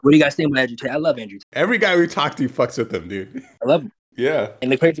What do you guys think about Andrew Tate? I love Andrew Tate. Every guy we talk to fucks with him, dude. I love him. Yeah.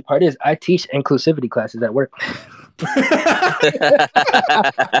 And the crazy part is, I teach inclusivity classes at work.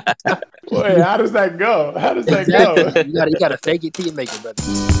 Wait, how does that go? How does that go? You gotta fake it till you make it, brother.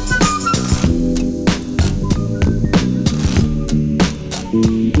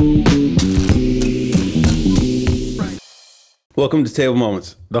 Welcome to Table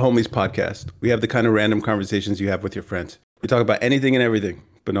Moments, the Homies podcast. We have the kind of random conversations you have with your friends. We talk about anything and everything,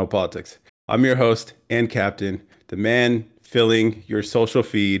 but no politics. I'm your host and captain, the man filling your social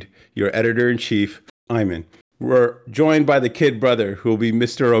feed, your editor-in-chief, Ayman. We're joined by the kid brother who will be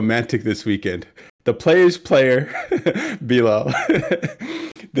Mr. Romantic this weekend, the player's player, Bilal.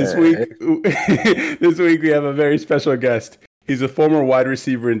 This week we have a very special guest. He's a former wide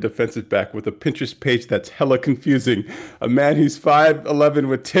receiver and defensive back with a Pinterest page that's hella confusing. A man who's 5'11"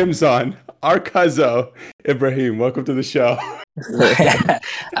 with Tim's on. Our cousin, Ibrahim. Welcome to the show.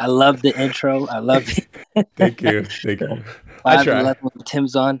 I love the intro. I love it. Thank you. I try. 5'11" with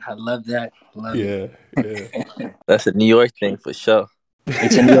Tim's on. I love that. Love it. Yeah. That's a New York thing for sure.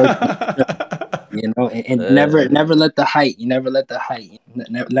 It's a New York, you know, and never let the height. You never let the height.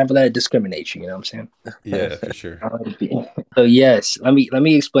 Never let it discriminate you. You know what I'm saying? Yeah, for sure. So yes, let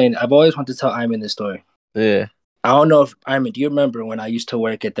me explain. I've always wanted to tell Ayman this story. Yeah. I don't know if Ayman, do you remember when I used to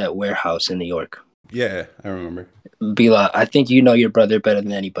work at that warehouse in New York? Yeah, I remember. Bilal, I think you know your brother better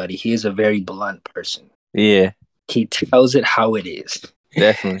than anybody. He is a very blunt person. Yeah. He tells it how it is.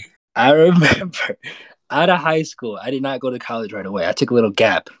 Definitely. I remember out of high school, I did not go to college right away. I took a little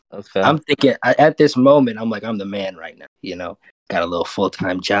gap. Okay. I'm thinking at this moment, I'm like, I'm the man right now. You know, got a little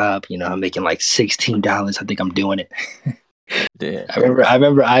full-time job. You know, I'm making like $16. I think I'm doing it. Yeah. I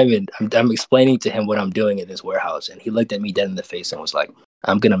remember Ivan, I'm explaining to him what I'm doing in this warehouse. And he looked at me dead in the face and was like,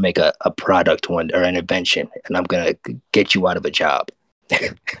 I'm going to make a product or an invention, and I'm going to get you out of a job.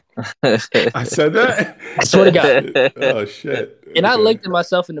 I said that? I swear to God. Oh, shit. And I looked at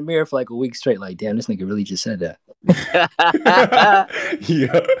myself in the mirror for like a week straight, like, damn, this nigga really just said that.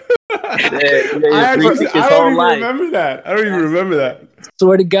 Yeah. I don't even remember that. I don't even remember that.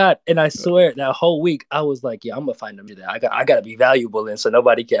 Swear to God. And I swear that whole week, I was like, yeah, I'm going to find them that. I got to be valuable. And so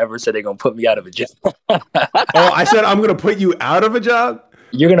nobody can ever say they're going to put me out of a job. I said, I'm going to put you out of a job?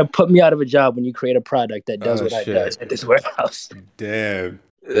 You're going to put me out of a job when you create a product that does what I do at this warehouse. Damn.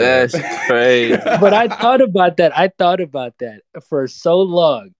 That's crazy. But I thought about that for so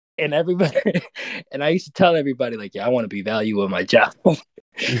long. And everybody, and I used to tell everybody, like, yeah, I want to be valuable in my job.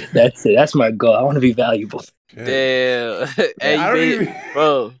 That's it. That's my goal. I want to be valuable. Damn. Hey,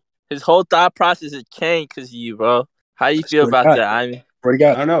 bro, his whole thought process has changed because of you, bro. How you feel about that? I mean, I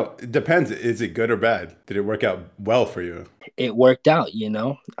don't know. It depends. Is it good or bad? Did it work out well for you? It worked out, you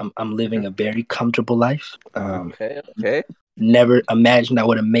know. I'm living a very comfortable life. Okay. Never imagined I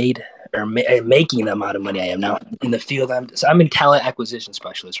would have made or making the amount of money I am now in the field. I'm in talent acquisition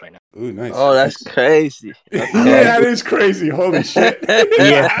specialist right now. Ooh, nice. Oh, that's crazy. Yeah, that is crazy. Holy shit.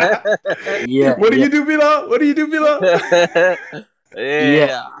 Yeah. What do you do, Bilal?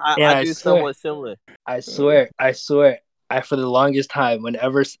 Yeah. I do somewhat similar. I swear. For the longest time,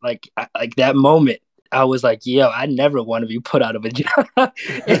 whenever like that moment, I was like, yo, I never want to be put out of a job.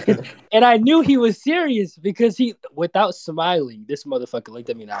 and I knew he was serious because he, without smiling, this motherfucker looked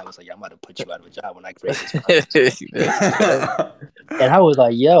at me and I was like, I'm about to put you out of a job when I create this product. And I was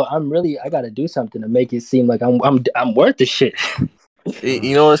like, yo, I got to do something to make it seem like I'm worth the shit.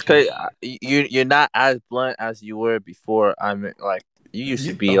 You know what's crazy? You're not as blunt as you were before. I mean, like, you used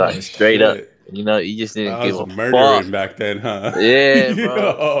to be like straight up. You know, you just didn't give a murdering fuck back then, huh? Yeah,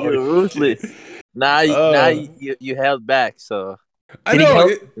 bro. You were ruthless. Now you held back. So I know.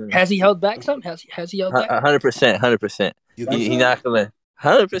 Has he held back something? Has he held back? 100%. He's not gonna.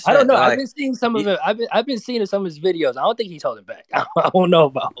 100%. I don't know. I've been seeing some of it. I've been seeing some of his videos. I don't think he's holding back. I don't know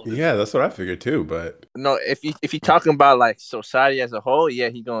about him. Yeah, that's what I figured too. But no, if you talking about like society as a whole, yeah,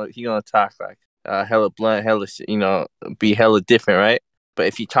 he gonna talk like hella blunt, hella be hella different, right? But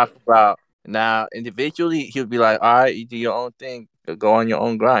if you talk about now individually, he'll be like, all right, you do your own thing, go on your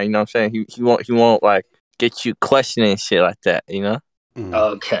own grind. You know what I'm saying? He won't like get you questioning shit like that. You know?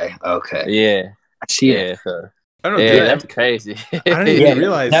 Okay. Yeah, I see it. So. I don't know. Yeah, that's crazy. I didn't even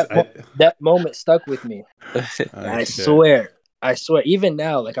realize that moment stuck with me. I swear. Even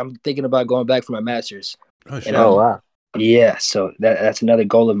now, like I'm thinking about going back for my master's. Oh wow. Yeah, so that's another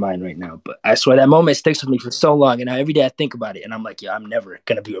goal of mine right now. But I swear that moment sticks with me for so long, and now every day I think about it, and I'm like, yeah, I'm never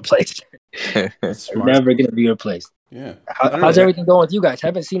gonna be replaced. I'm never gonna be replaced. Yeah. How's everything going with you guys? I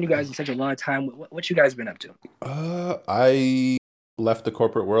haven't seen you guys in such a long time. What you guys been up to? I left the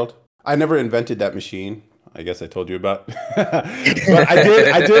corporate world. I never invented that machine. I guess I told you about. But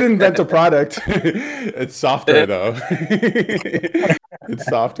I did invent a product. It's software though. It's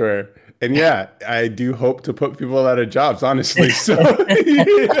software. And yeah, I do hope to put people out of jobs, honestly. So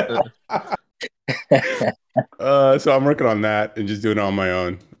yeah. So I'm working on that and just doing it on my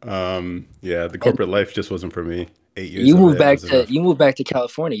own. Yeah, the corporate life just wasn't for me. 8 years. You moved back to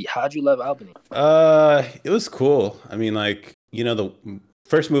California. How'd you love Albany? It was cool. I mean, like, the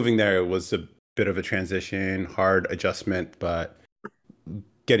first moving there was a bit of a transition, hard adjustment, but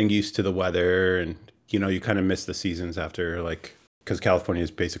getting used to the weather and you kind of miss the seasons after, like, because California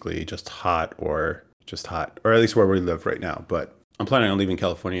is basically just hot, or at least where we live right now. But I'm planning on leaving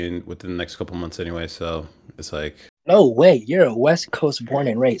California within the next couple months anyway, so it's like, no way, you're a West Coast born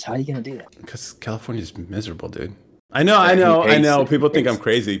and raised. How are you gonna do that? Because California is miserable, dude. I know. People think I'm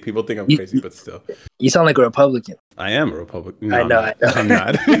crazy. But still. You sound like a Republican. I am a Republican. No, I know. I'm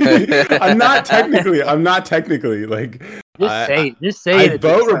not. I'm not technically. Like, just say it. I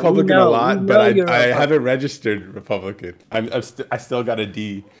vote Republican a lot, but I haven't registered Republican. I still got a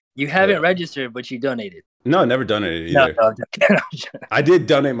D. You haven't registered, but you donated. No, I never donated either. No. I did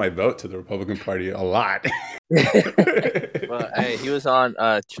donate my vote to the Republican Party a lot. Well, hey, he was on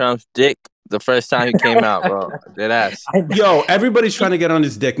Trump's dick the first time he came out, bro. Dead ass. Yo, everybody's trying to get on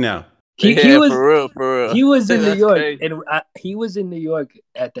his dick now. He was for real. He was in New York, and he was in New York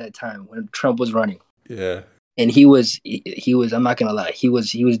at that time when Trump was running. Yeah, and he was. I'm not gonna lie. He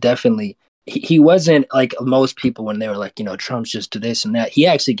was definitely. He wasn't like most people when they were like, Trump's just this and that. He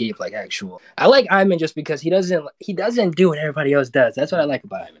actually gave like actual. I like Iman just because he doesn't do what everybody else does. That's what I like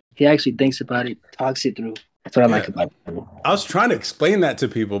about him. He actually thinks about it, talks it through. That's what I like about him. I was trying to explain that to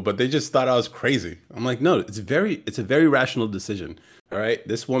people, but they just thought I was crazy. I'm like, no, it's a very rational decision. All right,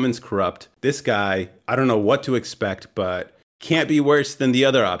 this woman's corrupt. This guy, I don't know what to expect, but can't be worse than the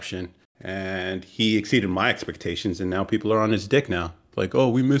other option. And he exceeded my expectations, and now people are on his dick now. Like, oh,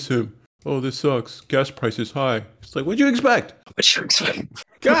 we miss him. Oh, this sucks. Gas price is high. It's like, what'd you expect?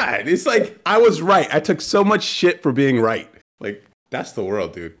 God, it's like, I was right. I took so much shit for being right. Like, that's the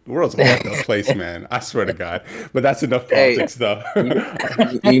world, dude. The world's a fucked up place, man. I swear to God. But that's enough politics, though.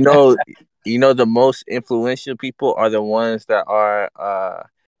 The most influential people are the ones that are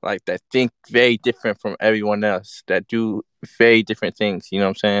like that think very different from everyone else, that do very different things. You know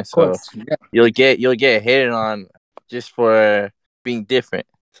what I'm saying? So you'll get hated on just for being different.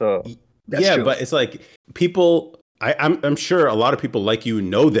 So that's true. But it's like people. I'm sure a lot of people like you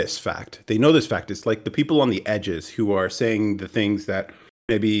know this fact. They know this fact. It's like the people on the edges who are saying the things that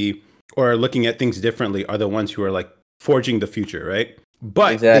maybe or looking at things differently are the ones who are like forging the future, right?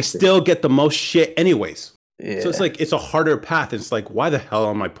 But they still get the most shit anyways. Yeah. So it's like it's a harder path. It's like, why the hell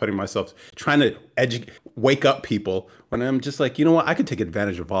am I putting myself trying to wake up people when I'm just like, you know what? I could take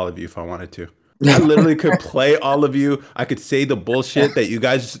advantage of all of you if I wanted to. I literally could play all of you. I could say the bullshit that you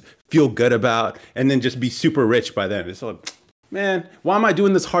guys feel good about and then just be super rich by then. It's like, man, why am I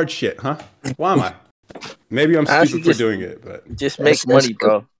doing this hard shit, huh? Why am I? Maybe I'm stupid for doing it, but just make money,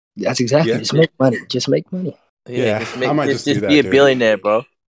 bro. That's exactly. Just make money. Just make money. Yeah, I might just do that. Be a billionaire, bro.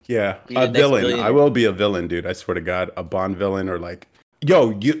 Yeah, a villain. I will be a villain, dude. I swear to God, a Bond villain or like,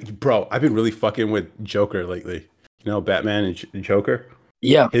 bro. I've been really fucking with Joker lately. Batman and Joker.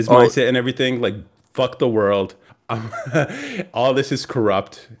 Yeah, his mindset and everything, like, fuck the world. All this is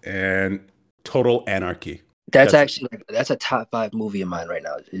corrupt and total anarchy. That's a top 5 movie of mine right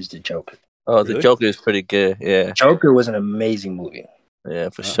now. Is the Joker? Oh, the Joker is pretty good. Yeah, Joker was an amazing movie. Yeah,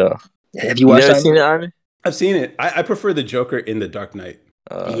 for sure. Have you watched it? Seen it, Armin? I've seen it. I prefer the Joker in The Dark Knight.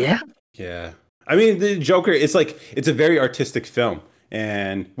 Yeah. I mean, the Joker. It's like it's a very artistic film.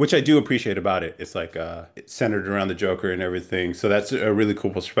 And which I do appreciate about it. It's like it's centered around the Joker and everything. So that's a really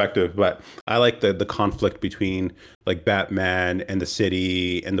cool perspective. But I like the conflict between like Batman and the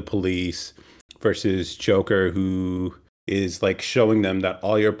city and the police versus Joker, who is like showing them that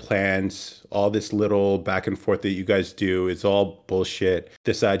all your plans, all this little back and forth that you guys do, it's all bullshit.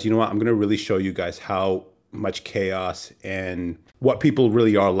 Decides, you know what, I'm going to really show you guys how much chaos and what people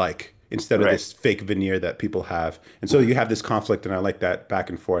really are like, instead of this fake veneer that people have. And so you have this conflict, and I like that back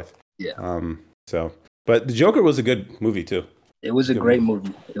and forth. Yeah. But the Joker was a good movie too. It was a great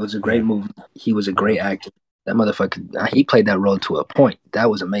movie. It was a great movie. He was a great actor. That motherfucker, he played that role to a point. That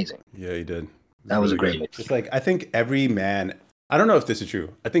was amazing. Yeah, he did. That was a great movie. It's like, I think every man, I don't know if this is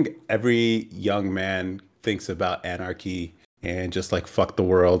true. I think every young man thinks about anarchy and just like, fuck the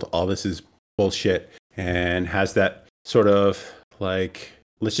world. All this is bullshit, and has that sort of like,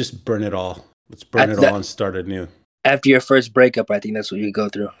 let's just burn it all. Let's burn it all and start anew. After your first breakup, I think that's what you go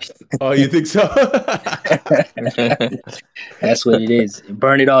through. Oh, you think so? That's what it is.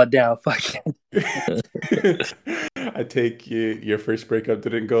 Burn it all down. Fuck it. I take your first breakup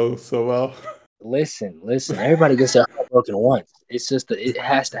didn't go so well. Listen. Everybody gets their heart broken once. It's just it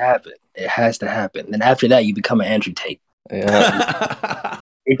has to happen. It has to happen. And after that, you become an Andrew Tate. Yeah,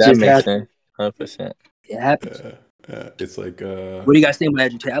 It that just makes happens. sense. 100%. It happens. It's like What do you guys think about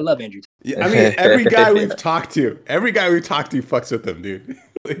Andrew Tate? I love Andrew Tate. yeah, I mean, every guy we've talked to fucks with them, dude.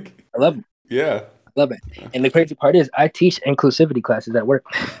 Like, I love him. yeah. I love it. And the crazy part is, I teach inclusivity classes at work.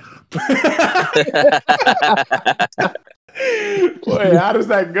 Boy, how does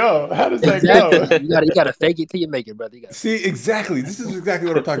that go? Exactly. You gotta fake it till you make it, brother. See, exactly. This is exactly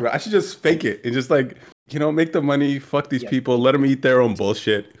what I'm talking about. I should just fake it and just like, make the money, fuck these people, let them eat their own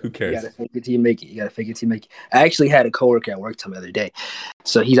bullshit. Who You cares? gotta fake it till you make it. I actually had a coworker at work the other day.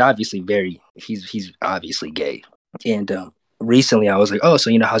 So he's obviously he's obviously gay. And recently I was like, oh,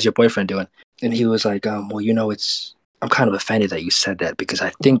 so how's your boyfriend doing? And he was like, well, I'm kind of offended that you said that because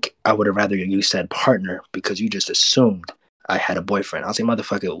I think I would have rather you said partner because you just assumed I had a boyfriend. I was like,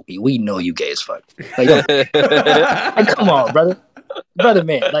 motherfucker, we know you gay as fuck. Like, like, come on, brother,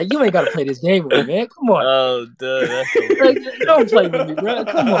 man. Like, you ain't gotta play this game with me, man. Come on. Oh, dude. Like, don't play with me, bro.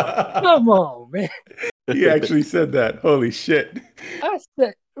 Come on, man. He actually said that. Holy shit. I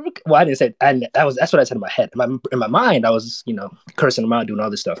said, well, I didn't say that's what I said in my head. In my mind, I was, cursing him out, doing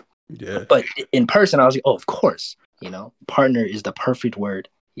all this stuff. Yeah. But in person, I was like, oh, of course. Partner is the perfect word.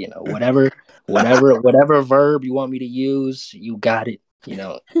 Whatever verb you want me to use, you got it.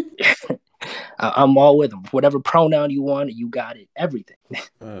 I'm all with them. Whatever pronoun you want, you got it. Everything.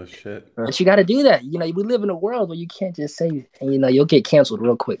 Oh shit. But you got to do that. We live in a world where you can't just say, and you'll get canceled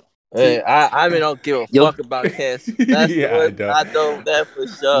real quick. Hey, I don't give a fuck about cancer. That's Yeah, I don't that for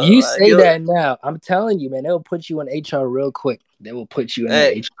sure. You say that now. I'm telling you, man, they'll put you in HR real quick. They will put you in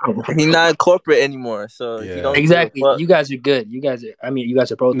HR. He's not corporate anymore, so Yeah. he don't Exactly. You guys are good. You guys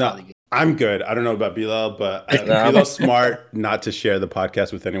are both No, really good. I'm good. I don't know about Bilal, but Bilal's smart not to share the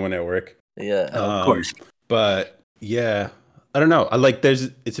podcast with anyone at work. Yeah. Of course. But yeah, I don't know.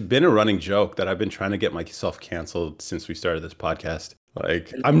 It's been a running joke that I've been trying to get myself canceled since we started this podcast.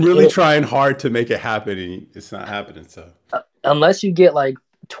 Like, I'm really trying hard to make it happen, and it's not happening. So unless you get like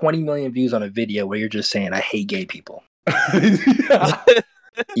 20 million views on a video where you're just saying I hate gay people. Hey,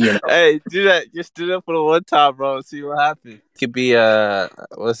 do that. Just do that for the one time, bro. See what happens. It could be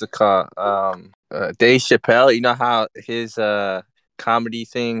what's it called? Dave Chappelle. You know how his comedy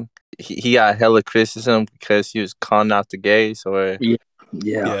thing, he got hella criticism because he was calling out the gays, or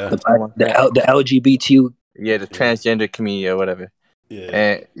yeah. The LGBTQ. Yeah, the transgender community or whatever. Yeah.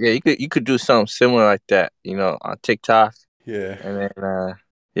 And you could do something similar like that, on TikTok. Yeah. And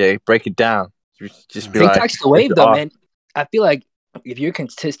then break it down. Just be like, TikTok's the wave though, man. I feel like if you're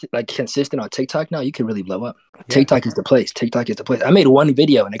consistent on TikTok now, you can really blow up. Yeah. TikTok is the place. I made one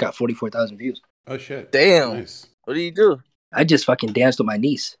video and it got 44,000 views. Oh shit. Damn. Nice. What do you do? I just fucking danced with my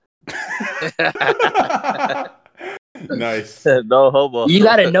niece. Nice. No homo. You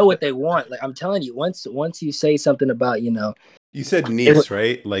gotta know what they want. Like, I'm telling you, once you say something about, You said niece,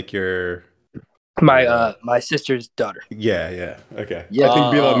 right? Like your my sister's daughter. Yeah. Okay. Yeah. I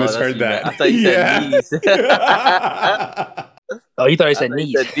think Bilal misheard that. I thought you said niece. Oh, you thought I said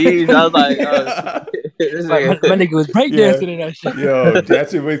niece. I was like, my nigga was breakdancing in that shit. Yo,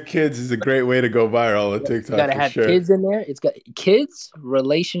 dancing with kids is a great way to go viral on TikTok. You gotta have kids in there. It's got kids,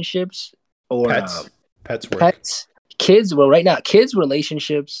 relationships, or pets work. Pets. Kids. Well, right now, kids,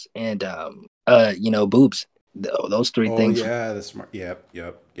 relationships, and boobs. Those three things. Yeah, that's smart. Yep.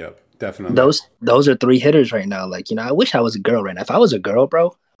 Definitely. Those are three hitters right now. Like, I wish I was a girl right now. If I was a girl,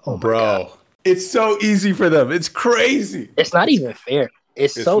 bro. Oh my God. It's so easy for them. It's crazy. It's not even fair.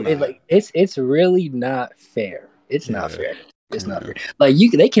 It's really not fair. It's not fair. It's not fair. Like,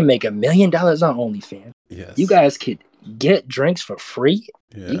 they can make $1 million on OnlyFans. Yes. You guys could get drinks for free.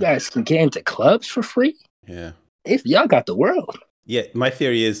 Yeah. You guys can get into clubs for free. Yeah. Y'all got the world. Yeah, my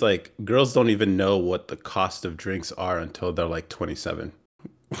theory is like girls don't even know what the cost of drinks are until they're like 27.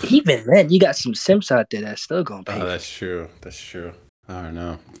 Even then, you got some simps out there that's still gonna pay. Oh, that's true. I don't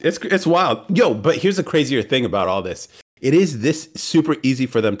know. It's wild. Yo, but here's the crazier thing about all this. It is this super easy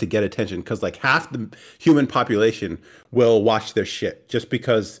for them to get attention because like half the human population will watch their shit just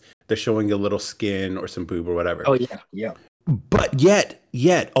because they're showing a little skin or some boob or whatever. Oh yeah. But yet,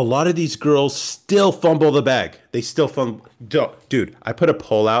 a lot of these girls still fumble the bag. They still fumble. Dude, I put a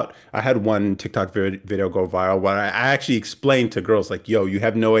poll out. I had one TikTok video go viral where I actually explained to girls like, yo, you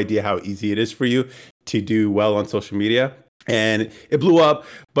have no idea how easy it is for you to do well on social media. And it blew up.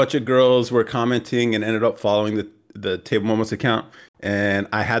 A bunch of girls were commenting and ended up following the Table Moments account, and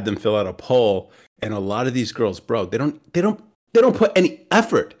I had them fill out a poll. And a lot of these girls, bro, they don't put any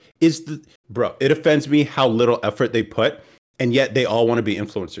effort. Bro? It offends me how little effort they put, and yet they all want to be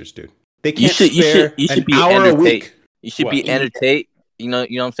influencers, dude. They can't spare an hour a week. You should be entertained. You know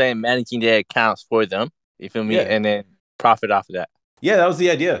what I'm saying? Managing their accounts for them. You feel me? Yeah. And then profit off of that. Yeah, that was the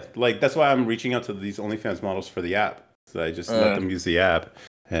idea. Like, that's why I'm reaching out to these OnlyFans models for the app. So I just let them use the app.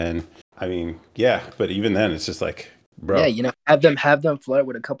 And I mean, yeah, but even then, it's just like, bro. Yeah, you know, have them flirt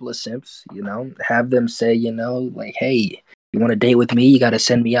with a couple of simps, you know, have them say, you know, like, hey, you want to date with me? You got to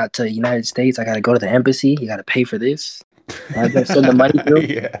send me out to the United States. I got to go to the embassy. You got to pay for this. Have them send the money through.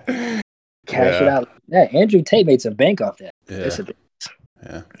 Yeah. Cash it out. Yeah, Andrew Tate made some bank off that.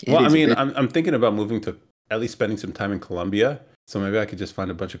 Yeah. Well, I mean, I'm thinking about moving to at least spending some time in Colombia. So maybe I could just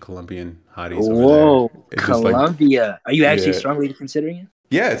find a bunch of Colombian hotties over there. Colombia. Are you actually strongly considering it?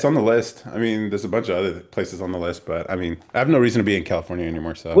 Yeah, it's on the list. I mean, there's a bunch of other places on the list, but I mean, I have no reason to be in California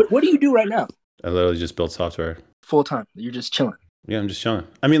anymore. So what do you do right now? I literally just build software. Full time. You're just chilling. Yeah, I'm just chilling.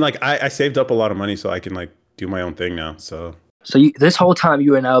 I mean, like I saved up a lot of money so I can like do my own thing now. So this whole time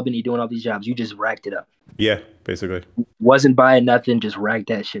you were in Albany doing all these jobs, you just racked it up. Yeah, basically. Wasn't buying nothing, just racked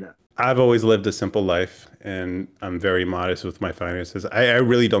that shit up. I've always lived a simple life, and I'm very modest with my finances. I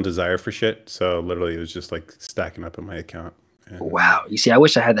really don't desire for shit. So literally, it was just like stacking up in my account. And wow. You see, I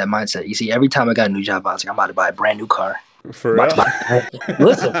wish I had that mindset. You see, every time I got a new job, I was like, I'm about to buy a brand new car. For real?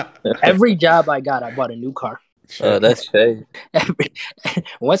 Listen, every job I got, I bought a new car. Oh, that's crazy.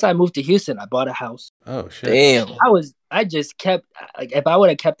 Once I moved to Houston, I bought a house. Oh shit! Damn. I just kept like, if I would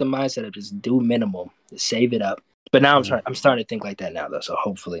have kept the mindset of just do minimal, just save it up. But now I'm starting to think like that now though. So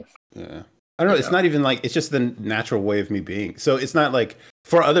hopefully, yeah. I don't know. It's not even like, it's just the natural way of me being. So it's not like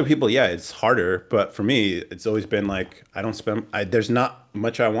for other people, yeah, it's harder. But for me, it's always been like, there's not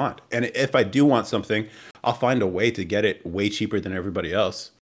much I want. And if I do want something, I'll find a way to get it way cheaper than everybody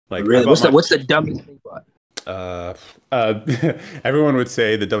else. Like, really? What's the dumbest thing you bought? Everyone would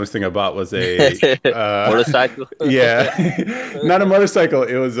say the dumbest thing I bought was a motorcycle. Yeah, not a motorcycle.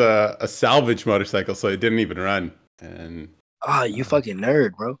 It was a salvage motorcycle, so it didn't even run. And you fucking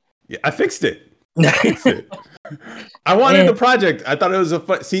nerd, bro. Yeah, I fixed it. I wanted the project. I thought it was a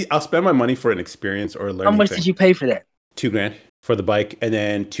fun. See, I'll spend my money for an experience or a learning. How much did you pay for that? $2,000 for the bike, and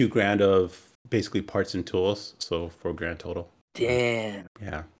then $2,000 of basically parts and tools. So $4,000 total. Damn.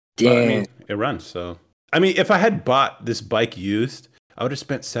 Yeah. Damn. But, I mean, it runs. So I mean, if I had bought this bike used, I would have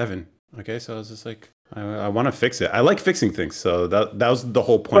spent $7,000. Okay, so I was just like, I want to fix it. I like fixing things, so that was the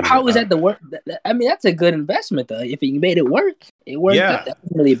whole point. But how was that the work? I mean, that's a good investment though. If you made it work, it worked. Yeah, that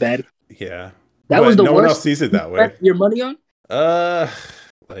wasn't really bad. Yeah, that was the no worst. one else sees it that way. Your money on?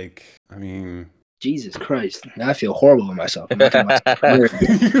 Like, I mean, Jesus Christ! Now I feel horrible with myself. I'm looking at myself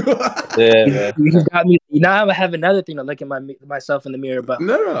Yeah, you got me. Now I have another thing to look at myself in the mirror about.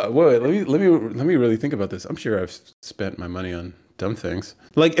 No. Wait, let me really think about this. I'm sure I've spent my money on dumb things.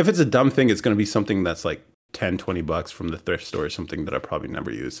 Like, if it's a dumb thing, it's going to be something that's like $10-$20 from the thrift store or something that I probably never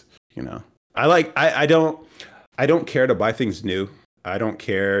use. You know, I don't care to buy things new. I don't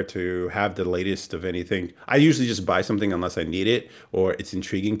care to have the latest of anything. I usually just buy something unless I need it or it's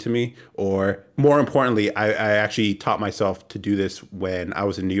intriguing to me. Or more importantly, I actually taught myself to do this when I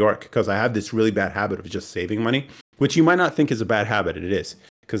was in New York, because I have this really bad habit of just saving money, which you might not think is a bad habit. It is,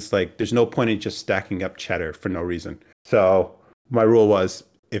 because like there's no point in just stacking up cheddar for no reason. So my rule was,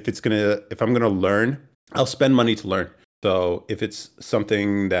 if I'm gonna learn, I'll spend money to learn. So if it's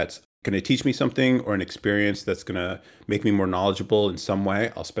something that's going to teach me something or an experience that's going to make me more knowledgeable in some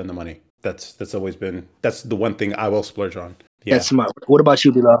way, I'll spend the money. That's always been, that's the one thing I will splurge on. Yeah. That's smart. What about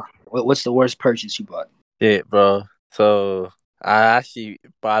you, Bilal? What's the worst purchase you bought? Yeah, bro. So I actually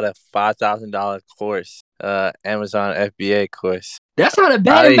bought a $5,000 course, Amazon FBA course. That's not a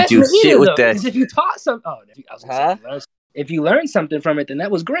bad investment do shit either, with though. that. Because if you taught if you learned something from it, then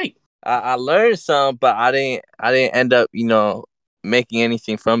that was great. I learned some, but I didn't end up, making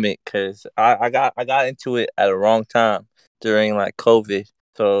anything from it, because I got into it at a wrong time during like COVID.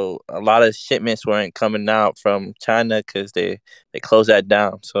 So a lot of shipments weren't coming out from China because they closed that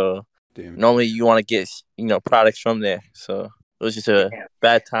down. So normally you want to get products from there. So it was just a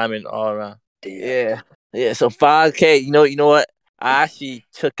bad timing all around. Yeah. So $5,000. You know what? I actually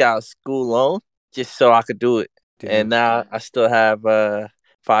took out school loan just so I could do it, and now I still have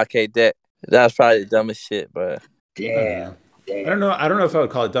 $5,000 debt. That's probably the dumbest shit, but damn. I don't know if I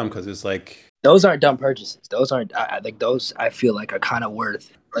would call it dumb, because it's like, those aren't dumb purchases. Those aren't. Those I feel like are kind of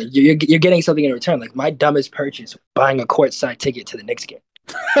worth. Like you're getting something in return. Like my dumbest purchase, buying a courtside ticket to the Knicks game.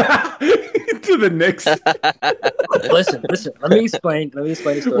 To the Knicks. Listen. Let me explain the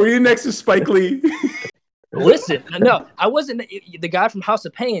story. Were you next to Spike Lee? Listen, no, I wasn't the guy from House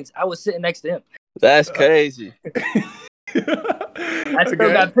of Pains. I was sitting next to him. That's crazy. I still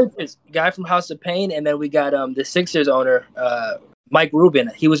got pictures. Guy from House of Pain, and then we got the Sixers owner, Mike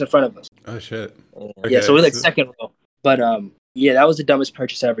Rubin. He was in front of us. Oh shit. Yeah, so we're like second row. But yeah, that was the dumbest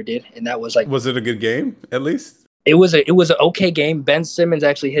purchase I ever did, and that was like. Was it a good game? At least. It was an okay game. Ben Simmons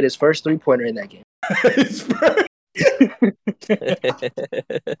actually hit his first 3-pointer in that game.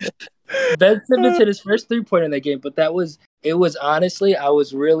 Ben Simmons hit his first 3-pointer in that game, but it was honestly, I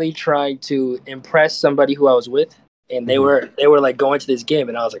was really trying to impress somebody who I was with, and they were like going to this game,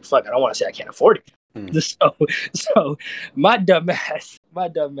 and I was like, fuck, I don't want to say I can't afford it. So my dumb ass,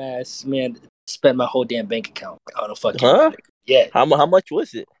 man, spent my whole damn bank account on a fucking yeah. How much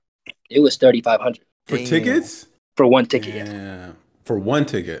was it? It was $3,500 for tickets. For one ticket, yeah. For one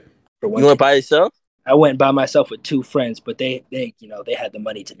ticket. You went by yourself? I went by myself with 2 friends, but they had the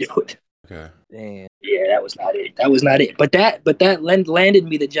money to do it. Okay. Damn. Yeah, that was not it. But that landed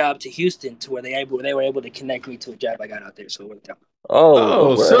me the job to Houston, to where they were able to connect me to a job I got out there. So it worked out.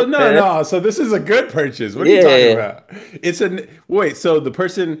 So no. So this is a good purchase. What are you talking about? So the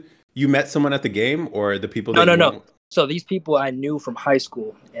person, you met someone at the game, or the people? No. So these people I knew from high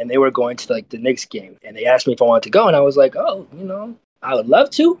school, and they were going to like the Knicks game, and they asked me if I wanted to go, and I was like, oh, I would love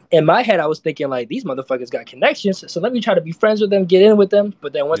to. In my head, I was thinking like, these motherfuckers got connections, so let me try to be friends with them, get in with them.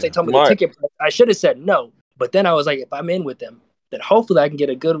 But then once they told me the ticket price, I should have said no. But then I was like, if I'm in with them, then hopefully I can get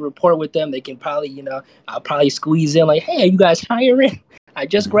a good rapport with them. They can probably, I'll probably squeeze in like, hey, are you guys hiring? I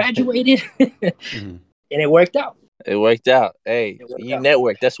just graduated. And it worked out. It worked out. Hey,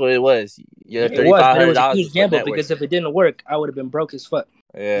 network. That's what it was. Yeah, $3,500. It was a huge gamble because if it didn't work, I would have been broke as fuck.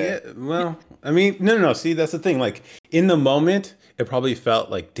 Yeah. Well, I mean, no. See, that's the thing. Like in the moment, it probably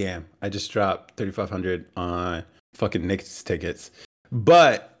felt like, damn, I just dropped $3,500 on fucking Knicks tickets,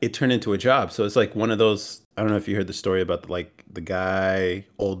 but it turned into a job. So it's like one of those. I don't know if you heard the story about the guy,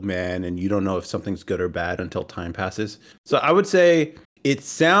 old man, and you don't know if something's good or bad until time passes. So I would say it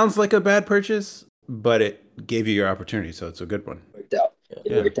sounds like a bad purchase, but it gave you your opportunity, so it's a good one. Worked out.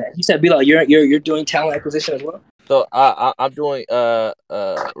 Yeah. Worked out. You said, Bilal, you're doing talent acquisition as well. So I'm doing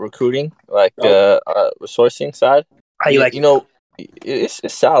recruiting, like resourcing side. How you like? It's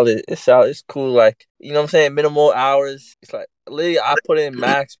solid. It's solid. It's cool. Like, you know what I'm saying? Minimal hours. It's like literally I put in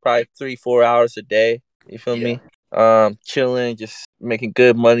max probably 3-4 hours a day. You feel me? Chilling, just making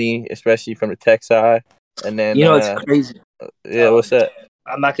good money, especially from the tech side. And then it's crazy. Yeah, what's that?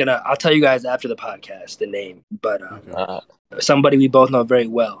 I'll tell you guys after the podcast the name, but somebody we both know very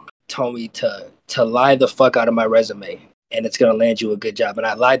well told me to lie the fuck out of my resume, and it's gonna land you a good job. And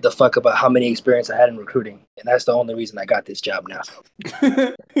I lied the fuck about how many experience I had in recruiting, and that's the only reason I got this job now.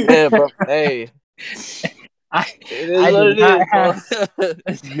 Yeah, bro. Hey, I did not have.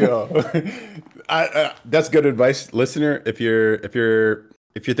 Yo, that's good advice, listener. If you're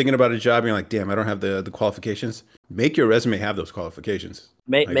thinking about a job and you're like, damn, I don't have the qualifications, make your resume have those qualifications.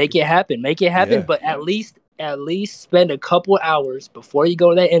 Make it happen. Yeah. But at least spend a couple hours before you go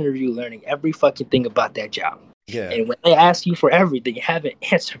to that interview learning every fucking thing about that job. Yeah. And when they ask you for everything, you have an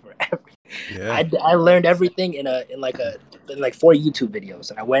answer for everything. Yeah. I learned everything in 4 YouTube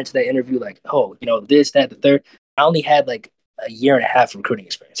videos, and I went to that interview like, oh, this, that, the third. I only had like a year and a half recruiting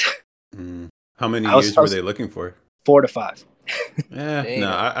experience. How many years were they looking for? 4 to 5.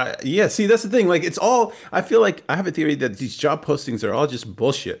 Yeah, see, that's the thing. Like, it's all, I feel like I have a theory that these job postings are all just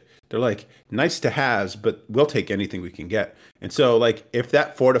bullshit. They're like nice to haves, but we'll take anything we can get. And so, like, if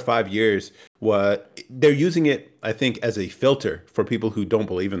that 4 to 5 years, they're using it, I think, as a filter for people who don't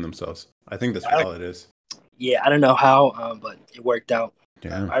believe in themselves. I think that's all it is. Yeah, I don't know how, but it worked out.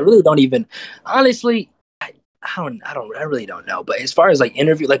 Yeah. I really don't even, honestly, I really don't know. But as far as like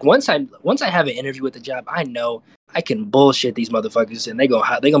interview, like once I have an interview with the job, I know I can bullshit these motherfuckers, and they're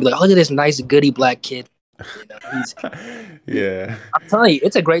gonna be like, oh, look at this nice goody black kid. Yeah. I'm telling you,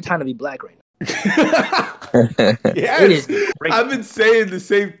 it's a great time to be black right now. Yes. It is great. I've been saying the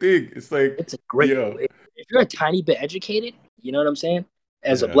same thing. It's like, it's a great. If you're a tiny bit educated, you know what I'm saying?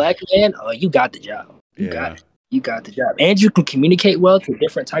 As a black man, you got the job. You got it. You got the job, and you can communicate well to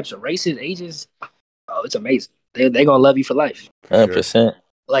different types of races, ages. Oh, it's amazing. They're gonna love you for life. 100%.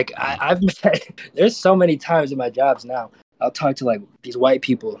 Like I've met, there's so many times in my jobs now, I'll talk to like these white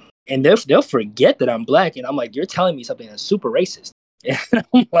people, and they'll forget that I'm black, and I'm like, you're telling me something that's super racist, and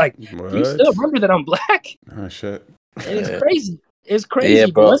I'm like, what? You still remember that I'm black? Oh shit! And it's crazy. It's crazy. Yeah,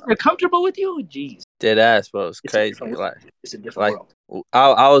 bro. Once they're comfortable with you, jeez. Dead ass, bro. It's crazy. It's a different world.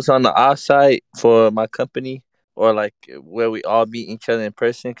 I was on the offsite for my company, or like where we all meet each other in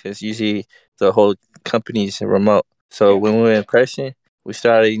person, because usually the whole company is remote. So when we were in person, we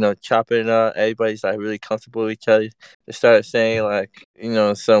started, chopping it up. Everybody's like really comfortable with each other. They started saying like,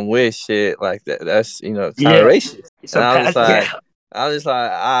 some weird shit like that. That's kind of racist. And I was just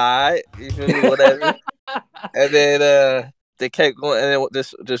like, all right, you feel me, whatever. And then they kept going. And then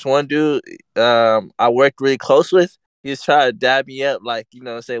this one dude I worked really close with, he was trying to dab me up, like,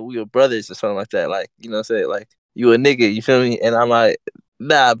 say we were brothers or something like that. Like, say like you a nigga, you feel me? And I'm like,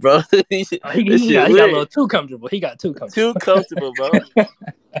 nah, bro. he got a little too comfortable. He got too comfortable. Too comfortable, bro.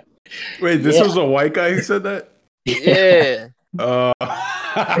 Wait, this was a white guy who said that? Yeah. You know what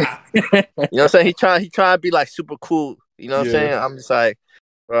I'm saying? He trying to be like super cool. You know what I'm saying? I'm just like,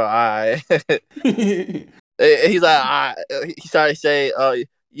 bro, all right. He's like, all right. He started saying,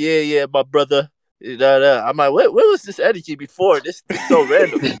 yeah, my brother. I'm like, where was this energy before? This is so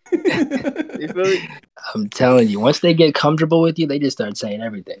random. You feel me? I'm telling you, once they get comfortable with you, they just start saying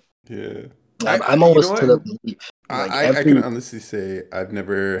everything. Yeah. I'm almost to the belief. I can honestly say I've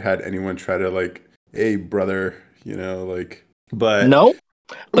never had anyone try to like, hey, brother, but no.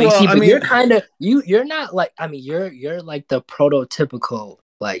 But you're kind of you're not like, you're like the prototypical,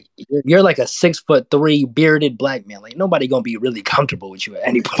 like you're like a 6'3" bearded black man. Like nobody gonna be really comfortable with you at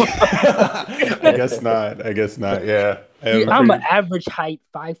any point. I guess not. Yeah. I'm an average height,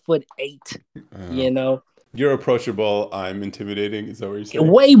 5'8". You're approachable. I'm intimidating. Is that what you're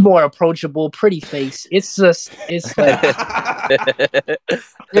saying? Way more approachable, pretty face. It's like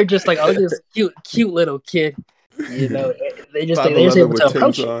they're just like, oh, this cute little kid. They just think they're able to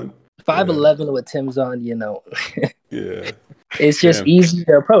approach you. 5'11" with Tim's on. Yeah. It's just easy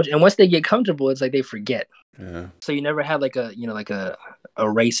to approach, and once they get comfortable, it's like they forget. Yeah. So you never had like a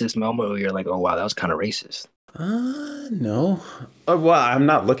racist moment where you're like, oh wow, that was kind of racist. No. Well, I'm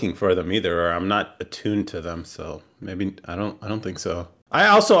not looking for them either, or I'm not attuned to them. So maybe I don't think so.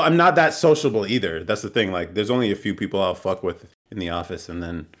 I'm not that sociable either. That's the thing. Like, there's only a few people I'll fuck with in the office, and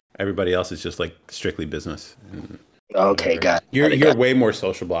then everybody else is just like strictly business. Okay, got it. You're way more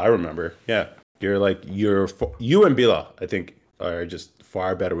sociable. I remember. Yeah, you and Bila, I think, are just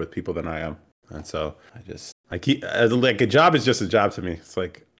far better with people than I am, and so I keep like a job is just a job to me. It's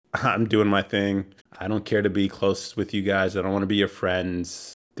like I'm doing my thing. I don't care to be close with you guys. I don't want to be your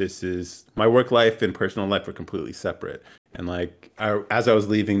friends. This is my work life and personal life are completely separate. And like, as I was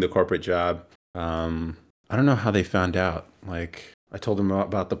leaving the corporate job, I don't know how they found out. Like, I told them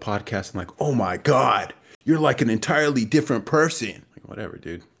about the podcast. I'm like, oh my God, you're like an entirely different person. Like, whatever,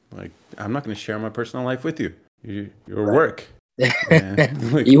 dude. Like, I'm not going to share my personal life with you. You're work. Like,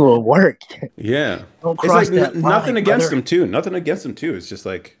 you will work. Yeah. Don't cross it's like nothing against brother. them too. Nothing against them too. It's just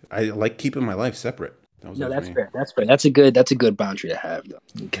like I like keeping my life separate. That's fair. That's fair. That's a good boundary to have though,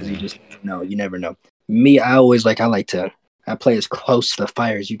 because you never know. Me, I play as close to the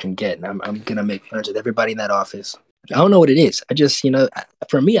fire as you can get, and I'm gonna make friends with everybody in that office. I don't know what it is. I just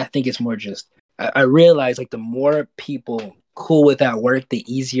for me, I think it's more just I realize like the more people cool with that work, the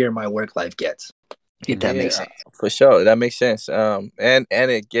easier my work life gets. If that makes sense. For sure. That makes sense. And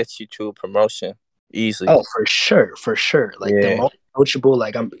it gets you to a promotion easily. Oh, for sure. Like the most approachable,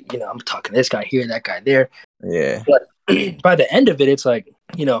 like I'm talking to this guy here, that guy there. Yeah. But by the end of it, it's like,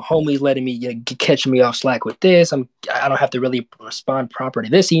 homies letting me catching me off Slack with this. I don't have to really respond proper to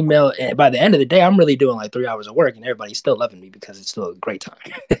this email. And by the end of the day, I'm really doing like 3 hours of work and everybody's still loving me because it's still a great time.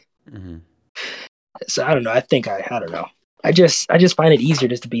 Mm-hmm. So I don't know. I don't know. I just find it easier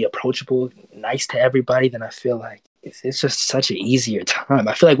just to be approachable, nice to everybody. Then I feel like it's just such an easier time.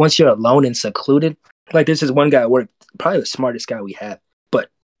 I feel like once you're alone and secluded, like this is one guy at work, probably the smartest guy we have, but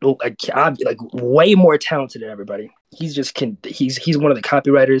like way more talented than everybody. He's one of the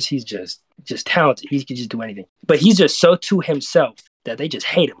copywriters. He's just talented. He can just do anything, but he's just so to himself that they just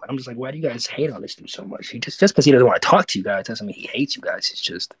hate him. I'm just like, why do you guys hate on this dude so much? He just because he doesn't want to talk to you guys doesn't mean he hates you guys. He's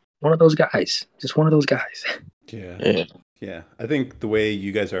just one of those guys. Just one of those guys. Yeah. I think the way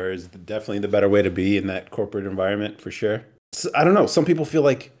you guys are is definitely the better way to be in that corporate environment for sure. So, I don't know. Some people feel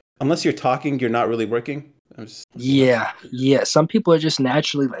like unless you're talking, you're not really working. Yeah. Some people are just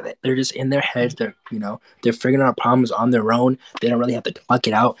naturally like that. They're just in their heads. They're figuring out problems on their own. They don't really have to talk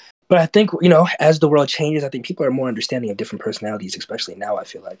it out. But I think, as the world changes, I think people are more understanding of different personalities, especially now, I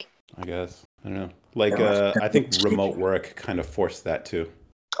feel like. I guess. I don't know. Like, I think remote work kind of forced that too.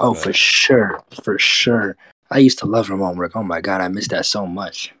 Oh, for sure. I used to love remote work. Oh my God, I miss that so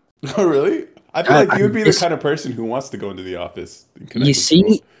much. Oh, really? I feel like you would be the kind of person who wants to go into the office. You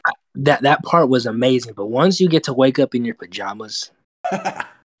see, that part was amazing. But once you get to wake up in your pajamas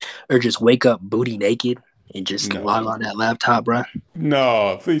or just wake up booty naked and just log on that laptop, bro.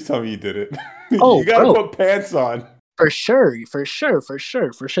 No, please tell me you did it. Oh, you got to put pants on. For sure.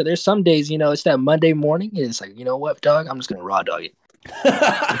 There's some days, it's that Monday morning. And it's like, you know what, dog? I'm just going to raw dog it.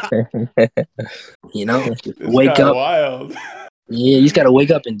 You know, It's wake kinda up. wild. Yeah, you just gotta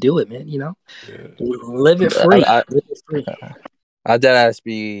wake up and do it, man. You know, Yeah. live it free. I Live it free. dead ass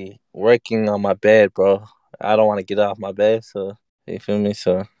be working on my bed, bro. I don't want to get off my bed, so you feel me?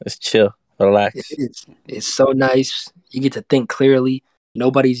 So it's chill, It relax. is. It's so nice. You get to think clearly.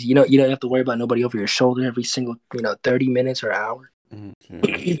 Nobody's, you don't have to worry about nobody over your shoulder every single, 30 minutes or hour.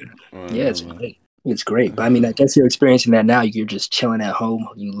 Okay. Yeah, it's Whatever. great. It's great. But I mean, I guess you're experiencing that now. You're just chilling at home.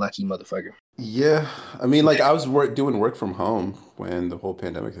 You lucky motherfucker. Yeah, I mean, like I was doing work from home when the whole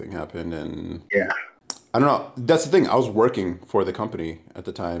pandemic thing happened, and Yeah. I don't know. That's the thing. I was working for the company at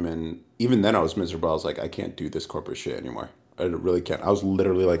the time, and even then I was miserable. I was like, I can't do this corporate shit anymore. I really can't. I was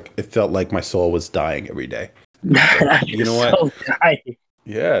literally like, it felt like my soul was dying every day. Like, you know what? So nice.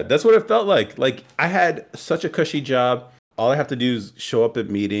 Yeah, that's what it felt like. Like I had such a cushy job. All I have to do is show up at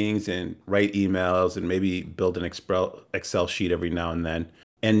meetings and write emails and maybe build an Excel sheet every now and then.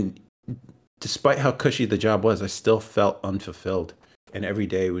 And despite how cushy the job was, I still felt unfulfilled. And every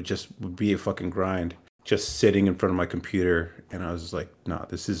day would be a fucking grind. Just sitting in front of my computer, and I was just like, no,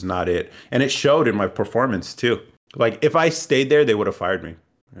 this is not it. And it showed in my performance too. Like if I stayed there, they would have fired me.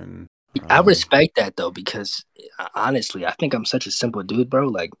 And I respect that though, because honestly, I think I'm such a simple dude, bro.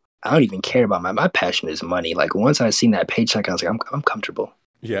 Like I don't even care about my passion is money. Like once I seen that paycheck, I was like, I'm comfortable.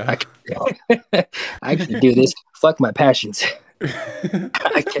 yeah. I can do this. Fuck my passions.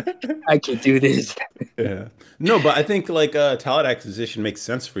 I can do this. Yeah. No, but I think like talent acquisition makes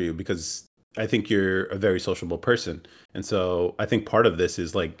sense for you because I think you're a very sociable person. And so I think part of this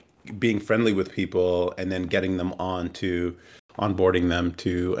is like being friendly with people and then getting them onboarding them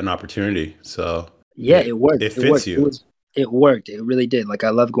to an opportunity. So yeah, it worked. It fits you. It worked. It really did. Like I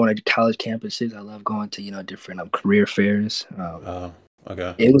love going to college campuses. I love going to different career fairs.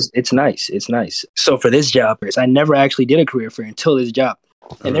 Okay. It's nice. It's nice. So for this job, I never actually did a career fair until this job.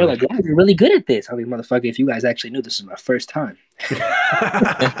 And they're like, yeah, you're really good at this. I was like, motherfucker, if you guys actually knew, this is my first time.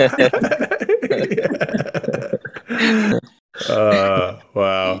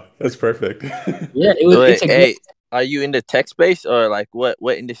 Wow. That's perfect. Yeah, it was. Wait, hey, are you in the tech space or like what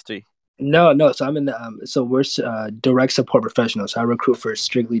industry? No. So I'm in the so we're direct support professionals. So I recruit for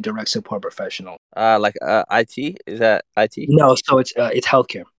strictly direct support professional. Like IT? Is that IT? No, so it's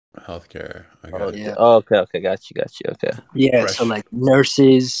healthcare. Healthcare. I Oh, got it. Yeah. oh, okay, got you. Okay. Yeah, Fresh. so like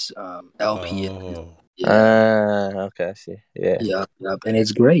nurses, LPN. Oh. Okay, I see. Yeah. Yep. And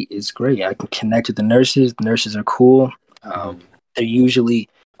it's great. It's great. I can connect with the nurses. The nurses are cool. They're usually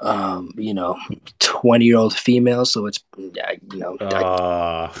 20-year-old females, so it's Perfect.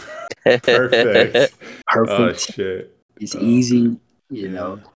 perfect. Oh shit. It's easy,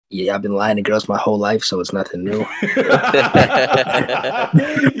 Yeah, I've been lying to girls my whole life, so it's nothing new.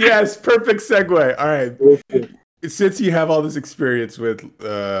 Yes, perfect segue. All right. Since you have all this experience with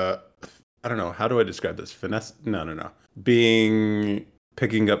I don't know, how do I describe this? Finesse? No. Picking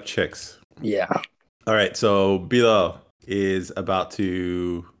up chicks. Yeah. All right, so Bilal is about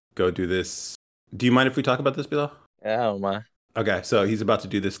to go do this. Do you mind if we talk about this, Bilal? Yeah, I don't mind. Okay, so he's about to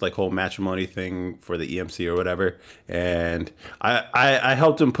do this like whole matrimony thing for the EMC or whatever, and I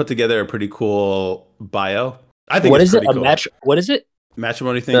helped him put together a pretty cool bio. I think What it's is it? pretty cool. What is it?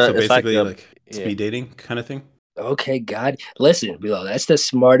 Matrimony thing. So It's basically, like speed dating kind of thing. Okay, God, listen, Bilo, that's the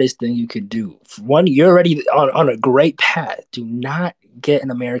smartest thing you could do. One, you're already on a great path. Do not get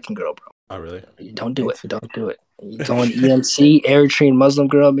an American girl, bro. Oh, really? Don't do it. Don't do it. You're going EMC, Eritrean Muslim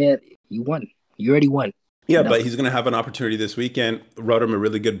girl, man. You won. You already won. Yeah, but he's going to have an opportunity this weekend. Wrote him a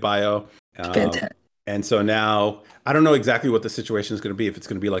really good bio. Fantastic. And so now, I don't know exactly what the situation is going to be, if it's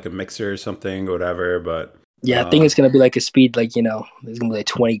going to be like a mixer or something or whatever, but... Yeah, I think it's going to be like a speed, there's going to be like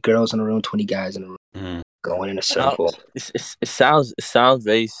 20 girls in a room, 20 guys in a room, going in a circle. It sounds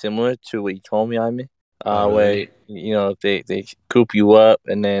very similar to what you told me, Jaime. Where, they group you up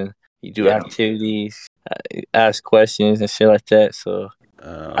and then you do activities, ask questions and shit like that, so...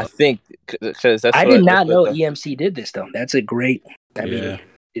 I think because I did not know EMC did this though. That's a great.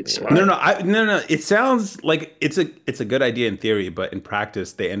 It's smart. No. It sounds like it's a good idea in theory, but in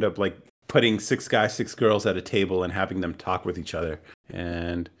practice, they end up like putting 6 guys, 6 girls at a table and having them talk with each other,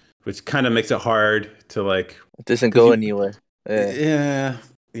 and which kind of makes it hard to like. It doesn't go anywhere.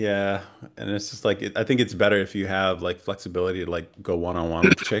 Yeah, and it's just like I think it's better if you have like flexibility to like go one-on-one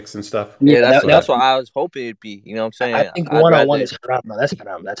with chicks and stuff. Yeah, that's what I was hoping it'd be. You know what I'm saying? I think one-on-one is haram. No, that's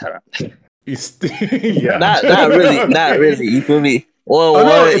haram. That's haram. Yeah, not really. You feel me?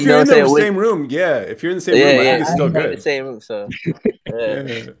 If you're in the same room, if you're in the same room, I think it's still good. In the same room, so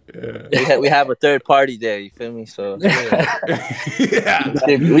we have a third party there. You feel me? So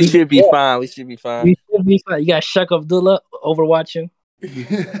we should be fine. You got Shaq Abdullah overwatching.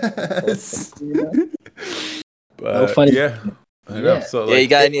 Yes. You know? But No funny. yeah, I know. Yeah. So Yeah, you like,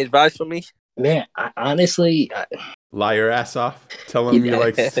 got any advice for me? Man, honestly, lie your ass off. Tell them you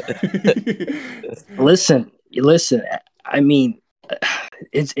like. listen. I mean,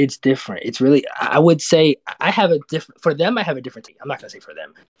 it's different. It's really. I would say I have a different. For them, I have a different thing. I'm not gonna say for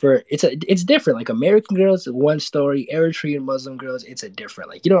them. It's different. Like American girls, one story. Eritrean Muslim girls, it's a different.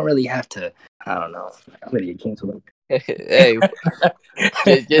 Like you don't really have to. I don't know. I'm gonna get canceled. Hey,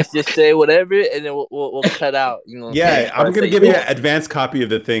 just say whatever, and then we'll cut out. You know what I'm saying? Yeah, I'm gonna Say give you more. an advanced copy of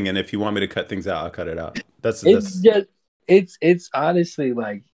the thing, and if you want me to cut things out, I'll cut it out. That's It's just. It's honestly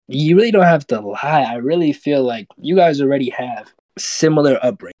like you really don't have to lie. I really feel like you guys already have similar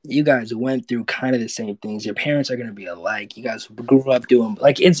upbringing. You guys went through kind of the same things. Your parents are gonna be alike. You guys grew up doing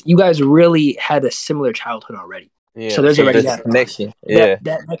like it's. You guys really had a similar childhood already. Yeah, So there's already that connection. Yeah,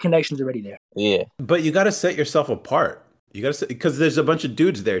 that connection's already there. yeah. But you got to set yourself apart. You got to because there's a bunch of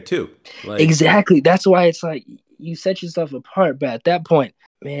dudes there too. Like, Exactly. That's why it's like you set yourself apart. But at that point,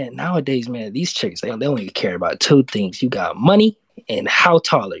 man, nowadays, man, these chicks they only care about two things: you got money and how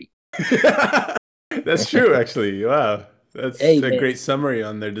tall are you. that's true, actually. Wow, that's Hey, a man. great summary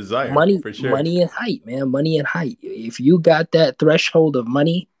on their desire for sure. Money and height, man. Money and height. If you got that threshold of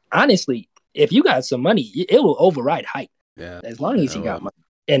money, honestly, if you got some money, it will override height Yeah, as long as you got money.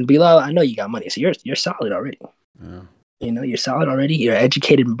 And Bilal, I know you got money, so you're solid already. yeah. You know, you're solid already. You're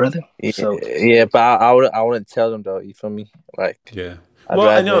educated, brother. Yeah, So yeah, but I wouldn't tell them though. You feel me? Like, Yeah. I'd Well,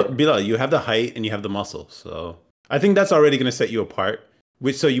 I know, rather- Bilal, you have the height and you have the muscle, so I think that's already going to set you apart.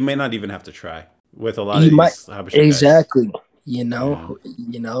 Which so you may not even have to try with a lot of you these might Habesha guys. exactly. You know,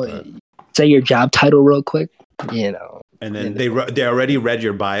 say your job title real quick. You know, And then they already read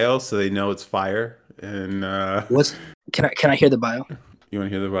your bio, so they know it's fire. And what's can I hear the bio? you want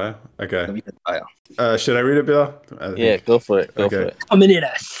to hear the bio? Let Okay. me hear the bio. Should I read it, Bilal? I yeah, think- go for it. Go Okay. for it. Coming in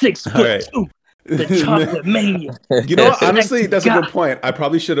at 6'2", right. the chocolate mania. You know what? Honestly, that's a God. good point. I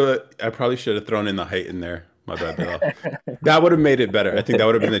probably should have thrown in the height in there. My bad, Bilal. That would have made it better. I think that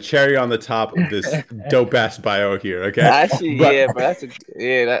would have been the cherry on the top of this dope ass bio here. Okay. Actually, But- yeah, but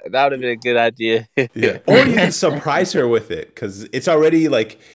that would have been a good idea. Yeah. Or you can surprise her with it because it's already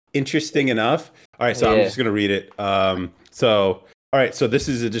like interesting enough. All right, so I'm Yeah. just gonna read it. All right, so this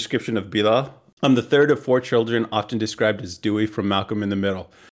is a description of Bilal. I'm the third of 4 children, often described as Dewey from Malcolm in the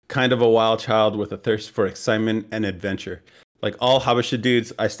Middle. Kind of a wild child with a thirst for excitement and adventure. Like all Habesha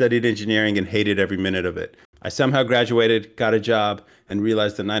dudes, I studied engineering and hated every minute of it. I somehow graduated, got a job, and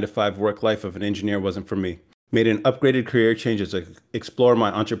realized the 9-to-5 work life of an engineer wasn't for me. Made an upgraded career change to explore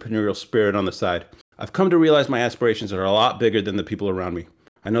my entrepreneurial spirit on the side. I've come to realize my aspirations are a lot bigger than the people around me.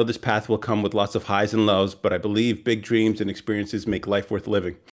 I know this path will come with lots of highs and lows, but I believe big dreams and experiences make life worth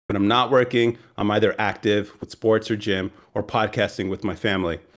living. When I'm not working, I'm either active with sports or gym or podcasting with my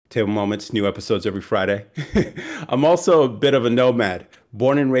family. Table Moments, new episodes every Friday. I'm also a bit of a nomad,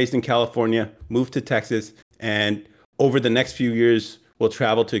 born and raised in California, moved to Texas, and over the next few years, will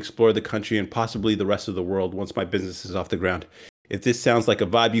travel to explore the country and possibly the rest of the world once my business is off the ground. If this sounds like a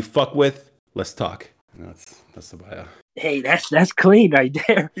vibe you fuck with, let's talk. That's the bio. Hey, that's clean right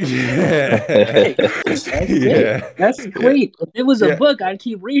there. Yeah. That's clean. Yeah. That's clean. If it was a Yeah. book, I'd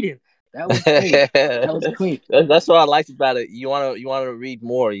keep reading. That was clean. That was clean. That's what I liked about it. You wanna read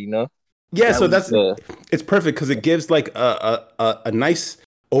more, you know? Yeah, so That that's it's perfect because it gives like a nice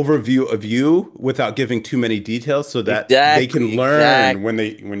overview of you without giving too many details, so that they can learn when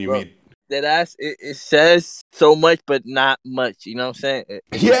you Bro, meet. That it says so much, but not much. You know what I'm saying?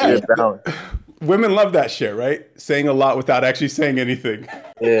 It's Yeah. good balance. Women love that shit, right? Saying a lot without actually saying anything.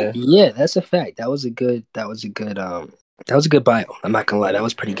 Yeah. Yeah, that's a fact. That was a good bio. I'm not gonna lie, that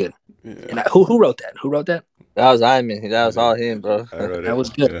was pretty good. Yeah. And who wrote that? Who wrote that? That was Iman. That was all him, bro. I wrote That it. was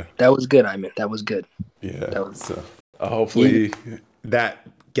good. Yeah. That was good, Iman. That was good. Yeah. That was- So hopefully that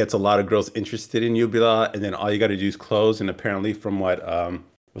gets a lot of girls interested in you, Bilal, and then all you got to do is close. And apparently, from what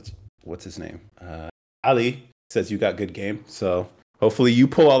what's his name, Ali says, you got good game. So hopefully you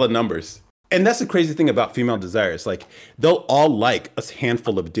pull all the numbers. And that's the crazy thing about female desires. Like they'll all like a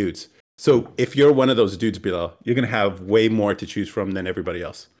handful of dudes. So if you're one of those dudes, Bilal, you're gonna have way more to choose from than everybody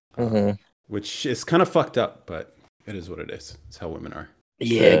else, which is kind of fucked up, but it is what it is. It's how women are.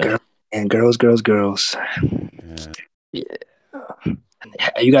 Yeah, girls. Yeah.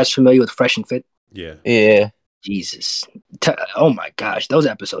 Are you guys familiar with Fresh and Fit? Yeah. Yeah. Jesus. Oh my gosh, those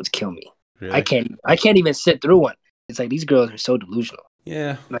episodes kill me. Really? I can't even sit through one. It's like these girls are so delusional.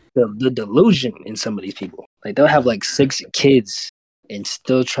 Yeah. Like the delusion in some of these people. Like they'll have like 6 kids and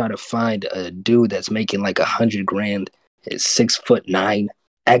still try to find a dude that's making like $100,000, is 6'9",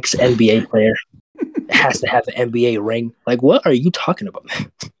 ex NBA player, has to have an NBA ring. Like, what are you talking about?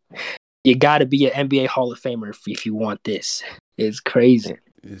 You got to be an NBA Hall of Famer if you want this. It's crazy.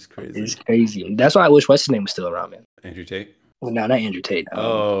 It's crazy. It's crazy. That's why I wish what's his name was still around, man. Andrew Tate? Well, no, not Andrew Tate.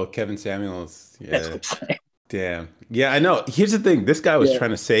 Kevin Samuels. Yeah. That's what I'm saying. Damn. Yeah, I know. Here's the thing. This guy was trying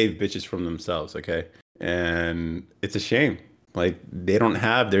to save bitches from themselves, okay? And it's a shame. Like, they don't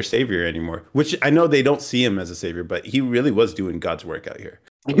have their savior anymore. Which I know they don't see him as a savior, but he really was doing God's work out here.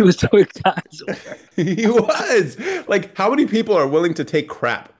 He was doing God's work. He was. Like, how many people are willing to take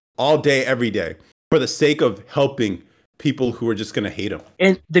crap all day, every day, for the sake of helping people who are just going to hate him?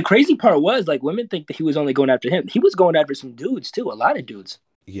 And the crazy part was, like, women think that he was only going after him. He was going after some dudes, too. A lot of dudes.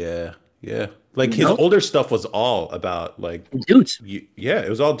 Yeah. Like, his older stuff was all about, like... dudes. It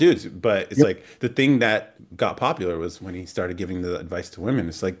was all dudes. But it's like, the thing that got popular was when he started giving the advice to women.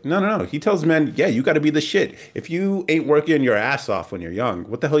 It's like, no. He tells men, yeah, you got to be the shit. If you ain't working your ass off when you're young,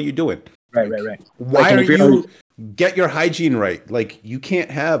 what the hell are you doing? Right. Why aren't you... Get your hygiene right. Like, you can't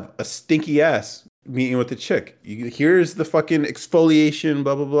have a stinky ass meeting with a chick. Here's the fucking exfoliation,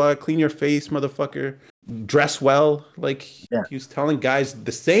 blah, blah, blah. Clean your face, motherfucker. Dress well. Like, he was telling guys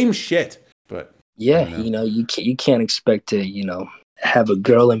the same shit. But, you can't expect to, have a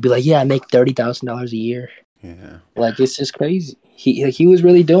girl and be like, yeah, I make $30,000 a year. Yeah. Like, it's just crazy. He was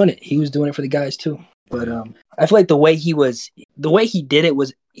really doing it. He was doing it for the guys, too. But I feel like the way he did it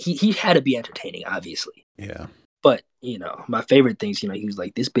was, he had to be entertaining, obviously. Yeah. But, my favorite things, he was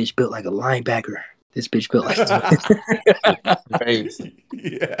like, this bitch built like a linebacker. This bitch built like... Crazy.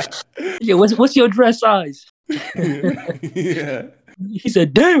 Yeah, what's your dress size? Yeah. He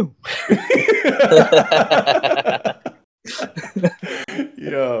said, damn.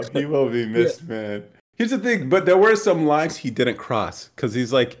 Yo, he will be missed, man. Here's the thing, but there were some lines he didn't cross. Because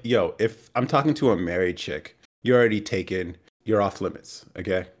he's like, yo, if I'm talking to a married chick, you're already taken. You're off limits,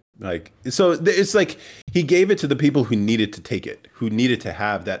 okay? Like, so it's like he gave it to the people who needed to take it, who needed to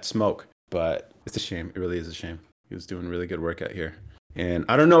have that smoke. But it's a shame. It really is a shame. He was doing really good work out here. And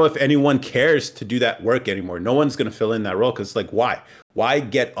I don't know if anyone cares to do that work anymore. No one's going to fill in that role because, like, why? Why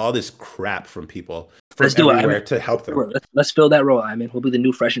get all this crap from people from everywhere to help them? Let's fill that role, Iman. We'll be the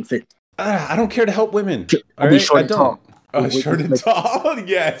new Fresh and Fit. I don't care to help women. We'll be short and tall. Oh, short and tall.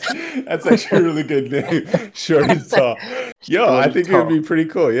 Yes, that's actually a really good name. Short and tall. Yo, I think it would be pretty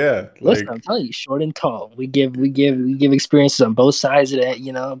cool. Yeah. Listen, I'm telling you, short and tall. We give experiences on both sides of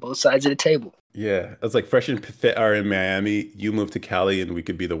that. Both sides of the table. Yeah, it's like Fresh and Fit are in Miami. You move to Cali, and we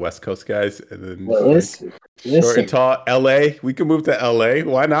could be the West Coast guys. And then short and tall, LA. We could move to LA.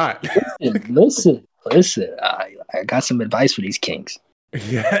 Why not? Listen. I got some advice for these kings.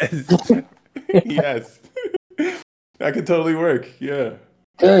 Yes. Yes. That could totally work. Yeah.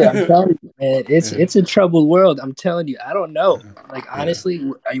 Dude, I'm telling you, man, it's a troubled world. I'm telling you. I don't know. Like,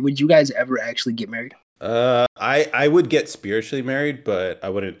 honestly, would you guys ever actually get married? I would get spiritually married, but I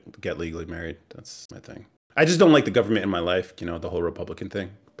wouldn't get legally married. That's my thing. I just don't like the government in my life, the whole Republican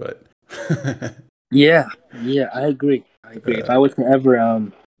thing. But yeah, I agree. If I was to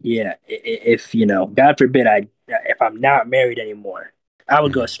ever, if God forbid, if I'm not married anymore, I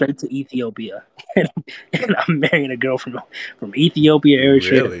would go straight to Ethiopia, and I'm marrying a girl from Ethiopia,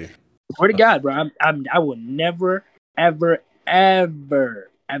 Eritrea. Really? Swear to God, bro, I will never, ever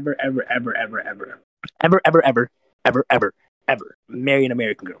marry an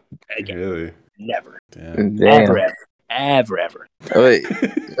American girl again. Really? Never. Damn. Ever.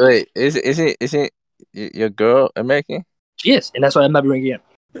 Wait. Isn't your girl American? She is, and that's why I'm not bringing it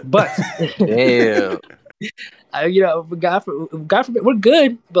in. But damn. God forbid, we're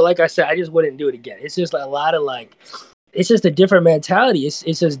good. But like I said, I just wouldn't do it again. It's just a lot of it's just a different mentality. It's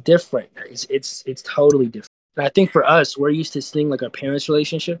just different. It's totally different. And I think for us, we're used to seeing like our parents'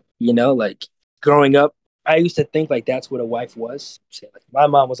 relationship. Like growing up, I used to think like that's what a wife was. Like, my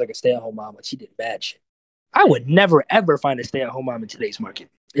mom was like a stay-at-home mom, but she did bad shit. I would never ever find a stay-at-home mom in today's market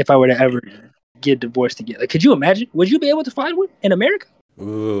if I were to ever get divorced again. Like, could you imagine? Would you be able to find one in America?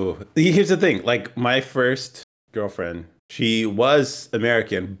 Ooh, here's the thing. Like, my first girlfriend, she was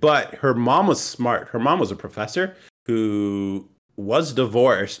American, but her mom was smart. Her mom was a professor who was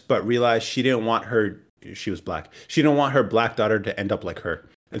divorced, but realized she was black. She didn't want her black daughter to end up like her.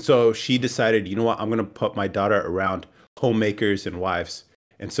 And so she decided, you know what, I'm going to put my daughter around homemakers and wives.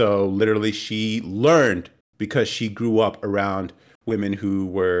 And so literally she learned because she grew up around women who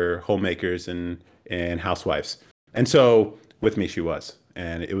were homemakers and housewives. And so with me, she was.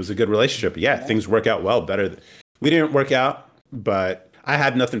 And it was a good relationship. Yeah, things work out well, better. We didn't work out, but I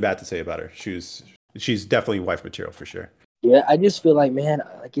had nothing bad to say about her. She's definitely wife material for sure. Yeah, I just feel like, man,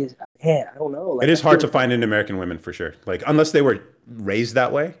 like I don't know. Like, It is I hard feel to like find in American women for sure. Like unless they were raised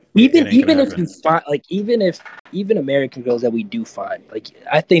that way, it even ain't gonna even if you happen. find like even American girls that we do find, like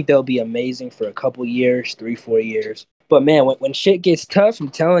I think they'll be amazing for a couple years, 3-4 years. But man, when shit gets tough, I'm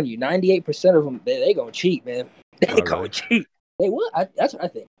telling you, 98% of them they gonna cheat, man. They Oh gonna really? cheat. They will. That's what I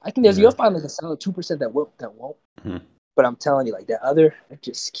think. I think Yeah. you'll find like a solid 2% that will that won't. Hmm. But I'm telling you, like that other, I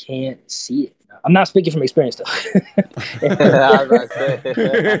just can't see it. I'm not speaking from experience though. I was about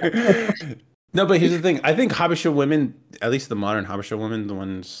to say. No, but here's the thing. I think Habesha women, at least the modern Habesha women, the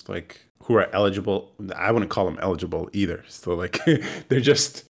ones like who are eligible, I wouldn't call them eligible either. So like they're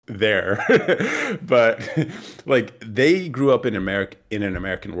just there. But like they grew up in America in an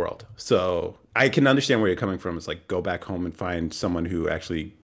American world. So I can understand where you're coming from. It's like go back home and find someone who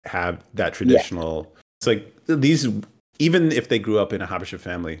actually have that Yeah. traditional. It's like these even if they grew up in a Habesha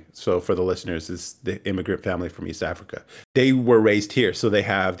family, so for the listeners, is the immigrant family from East Africa. They were raised here, so they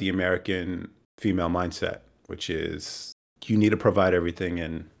have the American female mindset, which is you need to provide everything,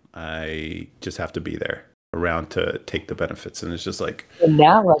 and I just have to be there around to take the benefits. And it's just like, And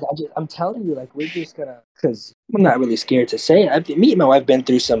now, like I'm telling you, like we're just gonna, because I'm not really scared to say it. Me and my wife been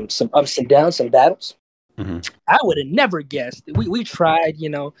through some ups and downs, some battles. mhm. I would have never guessed. We tried,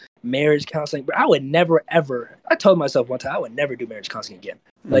 marriage counseling, but I would never ever. I told myself one time I would never do marriage counseling again.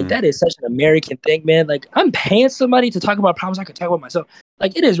 Like that is such an American thing, man. Like I'm paying somebody to talk about problems I could talk about myself.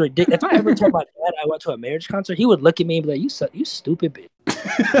 Like it is ridiculous. If I ever told my dad I went to a marriage counselor, he would look at me and be like, you stupid bitch."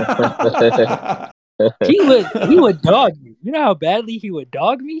 He would dog me. You know how badly he would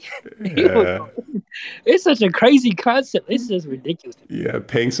dog me? Yeah. It's such a crazy concept. It's just ridiculous. Yeah,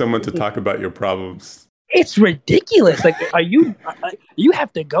 paying someone to talk about your problems. It's ridiculous. Like, you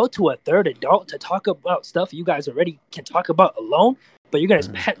have to go to a third adult to talk about stuff you guys already can talk about alone, but you're gonna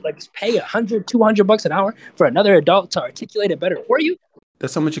pay $100, $200 an hour for another adult to articulate it better for you?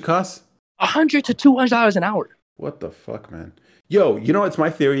 That's how much it costs? $100 to $200 an hour. What the fuck, man? Yo, it's my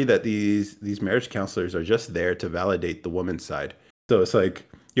theory that these marriage counselors are just there to validate the woman's side. So it's like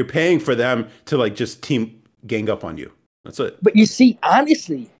you're paying for them to like just team gang up on you. That's it. But you see,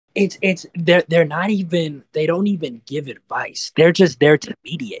 honestly, they're not even, they don't even give advice. They're just there to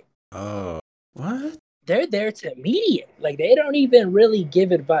mediate. Oh, what? They're there to mediate. Like they don't even really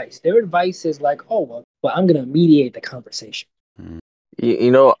give advice. Their advice is like, oh well, I'm gonna mediate the conversation.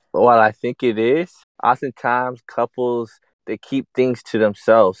 You know what I think it is? Oftentimes, couples, they keep things to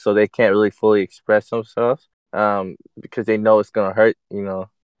themselves, so they can't really fully express themselves because they know it's going to hurt,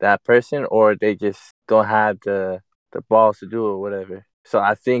 that person, or they just don't have the balls to do it or whatever. So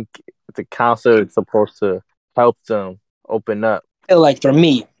I think the counselor is supposed to help them open up. I feel like for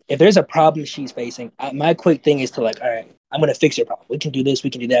me, if there's a problem she's facing, my quick thing is to like, all right, I'm going to fix your problem. We can do this, we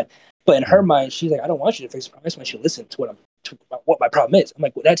can do that. But in her mind, she's like, I don't want you to fix the problem. I just want you to listen to what my problem is. I'm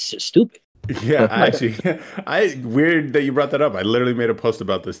like, well, that's just stupid. Yeah, actually, weird that you brought that up. I literally made a post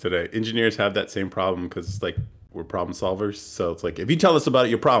about this today. Engineers have that same problem because it's like we're problem solvers. So it's like if you tell us about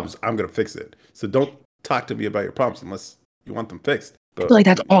your problems, I'm gonna fix it. So don't talk to me about your problems unless you want them fixed. But I feel like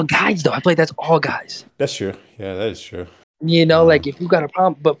that's all guys, though. I feel like that's all guys. That's true. Yeah, that is true. Like if you got a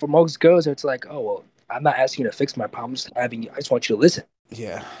problem, but for most girls, it's like, oh well, I'm not asking you to fix my problems. I just want you to listen.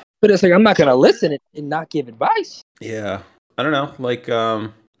 Yeah. But it's like I'm not gonna listen and not give advice. Yeah. I don't know. Like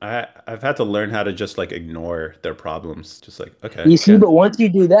I've had to learn how to just like ignore their problems. Just like, okay. You see, yeah. but once you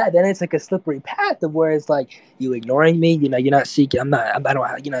do that, then it's like a slippery path of where it's like you ignoring me. You're not seeking. I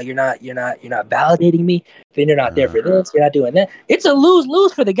don't. You're not validating me. Then you're not there for this. You're not doing that. It's a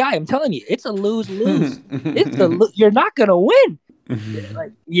lose-lose for the guy. I'm telling you, it's a lose-lose. You're not gonna win.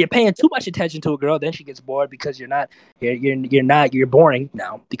 Like you're paying too much attention to a girl, then she gets bored because you're boring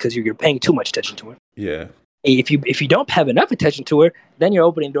now because you're paying too much attention to her. Yeah. If you don't have enough attention to her, then you're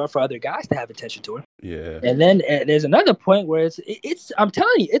opening the door for other guys to have attention to her. Yeah. And then there's another point where it's I'm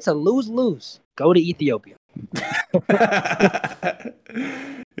telling you, it's a lose-lose. Go to Ethiopia.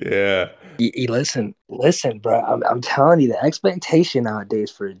 Yeah. Listen, bro. I'm telling you, the expectation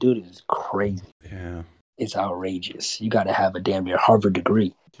nowadays for a dude is crazy. Yeah. It's outrageous. You got to have a damn near Harvard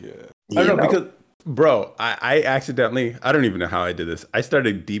degree. Yeah. I don't know because, bro, I accidentally, I don't even know how I did this. I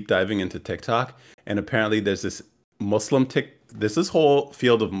started deep diving into TikTok, and apparently there's this there's this whole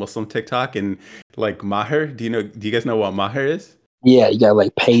field of Muslim TikTok, and like Maher. Do you guys know what Maher is? Yeah, you gotta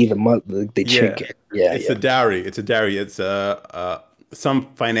like pay the chick. Yeah, it's a dowry. It's a dowry. It's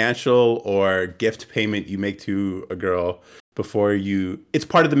some financial or gift payment you make to a girl before it's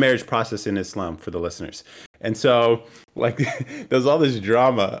part of the marriage process in Islam for the listeners. And so like there's all this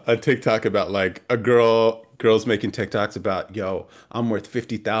drama on TikTok about like a girl girls making TikToks about, yo, I'm worth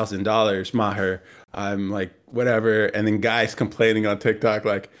 $50,000, Maher. I'm like, whatever. And then guys complaining on TikTok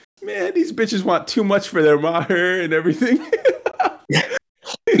like, man, these bitches want too much for their Maher and everything.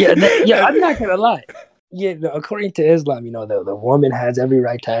 I'm not gonna lie. Yeah, according to Islam, the woman has every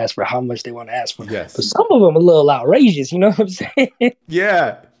right to ask for how much they want to ask for. Yes. But some of them are a little outrageous, you know what I'm saying?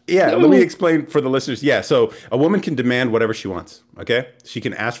 Yeah. Let me explain for the listeners. Yeah, so a woman can demand whatever she wants, okay? She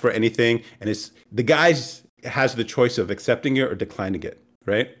can ask for anything, and the guys has the choice of accepting it or declining it,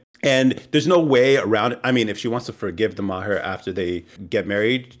 right? And there's no way around it. I mean, if she wants to forgive the Maher after they get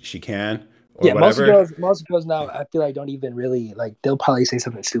married, she can. Or whatever. Most girls now, I feel like, don't even really, like, they'll probably say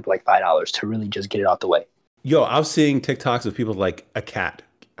something stupid like $5 to really just get it out the way. Yo, I was seeing TikToks of people like a cat.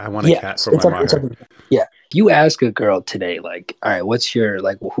 I want a cat for my Maher. Yeah. If you ask a girl today, like, all right, what's your,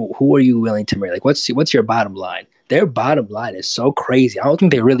 like, who are you willing to marry? Like, what's your bottom line? Their bottom line is so crazy. I don't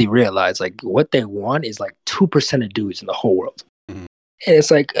think they really realize, like, what they want is like 2% of dudes in the whole world. Mm-hmm. And it's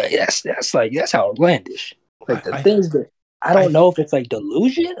like, that's outlandish. Like, things that, I don't know if it's like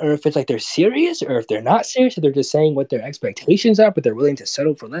delusion or if it's like they're serious or if they're not serious or they're just saying what their expectations are, but they're willing to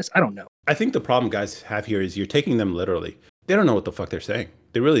settle for less. I don't know. I think the problem guys have here is you're taking them literally. They don't know what the fuck they're saying.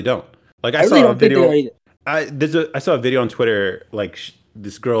 They really don't. Like I saw a video. I saw a video on Twitter. Like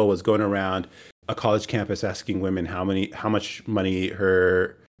this girl was going around a college campus asking women how much money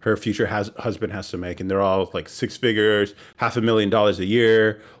her future husband has to make, and they're all like six figures, $500,000 a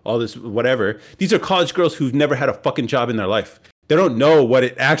year, all this whatever. These are college girls who've never had a fucking job in their life. They don't know what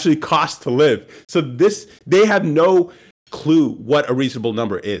it actually costs to live. So they have no clue what a reasonable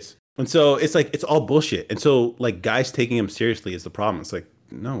number is. And so it's like it's all bullshit. And so like guys taking him seriously is the problem. It's like,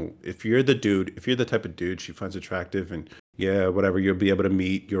 no, if you're the type of dude she finds attractive and yeah, whatever, you'll be able to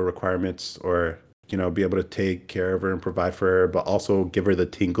meet your requirements or be able to take care of her and provide for her, but also give her the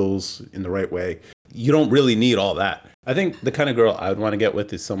tingles in the right way. You don't really need all that. I think the kind of girl I would want to get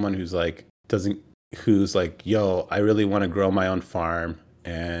with is someone who's like, yo, I really want to grow my own farm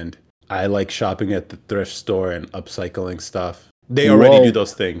and I like shopping at the thrift store and upcycling stuff. They already do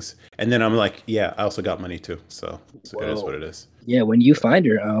those things. And then I'm like, yeah, I also got money too. So it is what it is. Yeah, when you find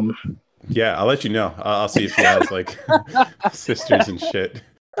her, yeah, I'll let you know. I'll see if she has like sisters and shit.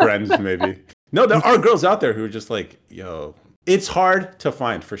 Friends maybe. No, there are girls out there who are just like, yo, it's hard to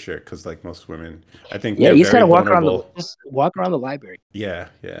find for sure. Cause like most women, I think you just gotta walk around the library. Yeah.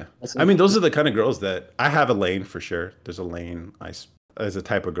 I mean, those are the kind of girls that I have a lane for sure. There's a lane as a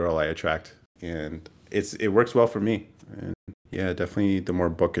type of girl I attract and it works well for me. And yeah, definitely the more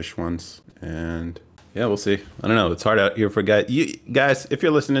bookish ones. And yeah, we'll see. I don't know. It's hard out here for guys. You guys, if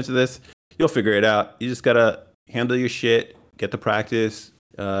you're listening to this, you'll figure it out. You just gotta handle your shit, get the practice.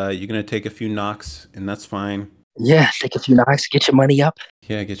 You're gonna take a few knocks, and that's fine. Yeah, take a few knocks, get your money up.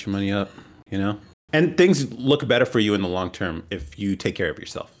 Yeah, get your money up. And things look better for you in the long term if you take care of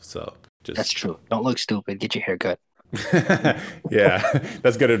yourself. So that's true. Don't look stupid. Get your hair cut. Yeah,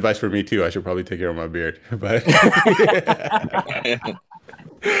 that's good advice for me too. I should probably take care of my beard. But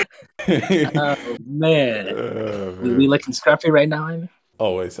oh man, we looking scruffy right now, Ivan?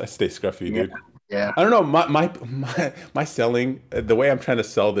 Always, I stay scruffy, dude. Yeah. I don't know my selling, the way I'm trying to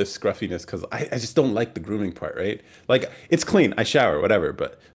sell this scruffiness, because I just don't like the grooming part, right? Like it's clean, I shower, whatever,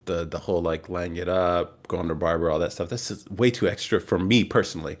 but the whole like laying it up, going to barber, all that stuff, that's just way too extra for me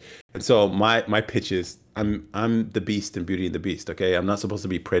personally. And so my pitch is I'm the beast in Beauty and the Beast, okay? I'm not supposed to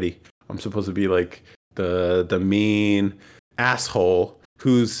be pretty. I'm supposed to be like the mean asshole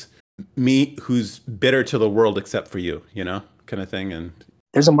who's bitter to the world except for you, kind of thing. And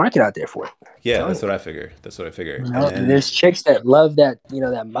there's a market out there for it. Yeah, that's what I figure. And there's chicks that love that,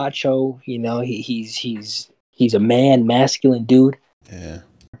 that macho, he's a man, masculine dude. Yeah.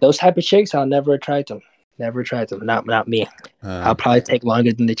 Those type of chicks, I'll never attract them. Not me. I'll probably take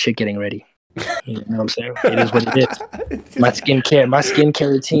longer than the chick getting ready. You know what I'm saying? It is what it is. My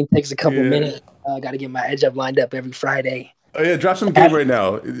skincare routine takes a couple minutes. I got to get my edge up lined up every Friday. Oh yeah, drop some game right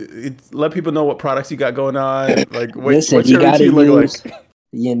now. Let people know what products you got going on. Like, what's your routine look like?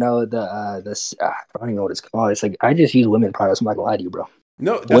 I don't even know what it's called. It's like I just use women products. I'm not gonna lie to you, bro.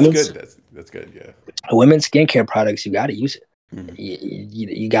 No, that's good. That's good. Yeah. Women's skincare products, you got to use it. Mm-hmm.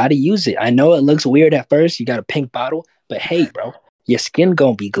 You got to use it. I know it looks weird at first. You got a pink bottle, but hey, bro, your skin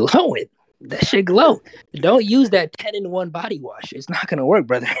gonna be glowing. That shit glow. Don't use that 10-in-1 body wash. It's not gonna work,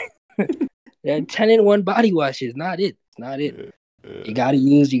 brother. That 10-in-1 body wash is not it. It's not it. You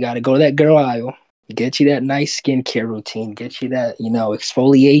gotta go to that girl aisle. Get you that nice skincare routine. Get you that,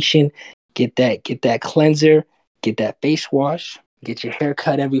 exfoliation. Get that cleanser. Get that face wash. Get your hair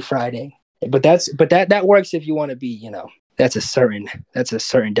cut every Friday. But that works if you want to be, that's a certain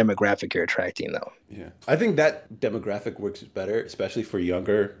demographic you're attracting though. Yeah, I think that demographic works better, especially for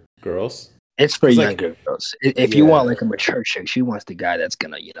younger girls. It's for It's younger girls. If you want like a mature chick, she wants the guy that's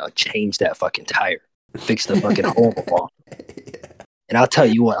gonna, change that fucking tire, fix the fucking hole in the wall. Yeah. And I'll tell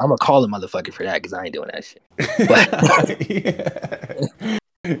you what, I'm gonna call the motherfucker for that because I ain't doing that shit.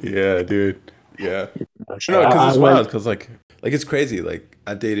 But yeah, dude. Yeah. No, because because it's wild. Because like it's crazy. Like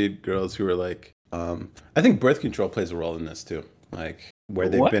I dated girls who were like, I think birth control plays a role in this too. Like where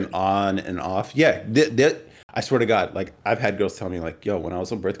they've been on and off. Yeah. I swear to God, like I've had girls tell me like, yo, when I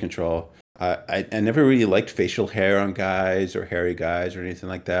was on birth control, I never really liked facial hair on guys or hairy guys or anything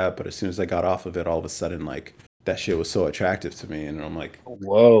like that. But as soon as I got off of it, all of a sudden, like that shit was so attractive to me. And I'm like,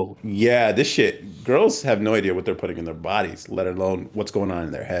 whoa. Yeah, this shit, girls have no idea what they're putting in their bodies, let alone what's going on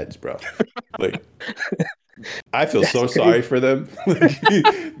in their heads, bro. Like, I feel so sorry for them. Like,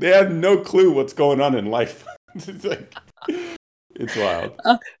 they have no clue what's going on in life. It's like, it's wild.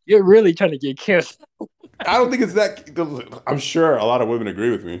 You're really trying to get canceled. I don't think it's that. I'm sure a lot of women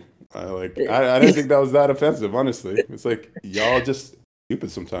agree with me. I didn't think that was that offensive, honestly. It's like, y'all just stupid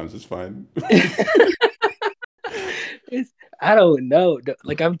sometimes. It's fine. I don't know.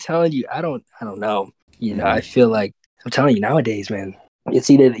 Like I'm telling you, I don't know. I feel like I'm telling you nowadays, man. It's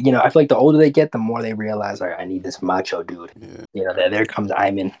either I feel like the older they get, the more they realize, all right, I need this macho dude. Yeah. There comes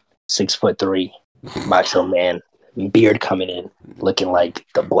Iman, 6'3", macho man, beard coming in, looking like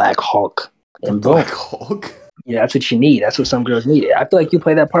the Black Hulk. And boom. Black Hulk. Yeah, that's what you need. That's what some girls need. I feel like you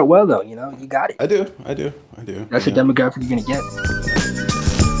play that part well, though. You got it. I do. That's the demographic you're gonna get.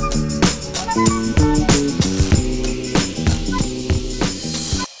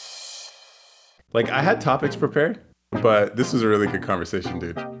 Like, I had topics prepared, but this was a really good conversation,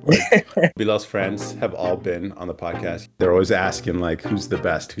 dude. Like, Bilal's friends have all been on the podcast. They're always asking, like, who's the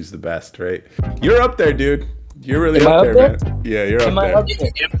best, right? You're up there, dude. You're really up there, man. Yeah, you're up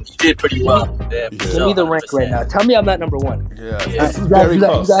there. You did pretty well. Yeah, give me the rank right now. Tell me I'm not number one. Yeah, this is very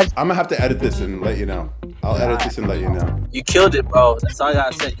close. I'm going to have to edit this and let you know. I'll edit this and let you know. You killed it, bro. That's all I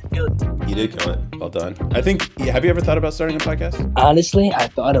got to say. You killed it. You did kill it. Well done. I think, have you ever thought about starting a podcast? Honestly, I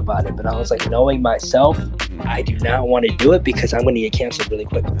thought about it, but I was like, knowing myself, I do not want to do it because I'm going to get canceled really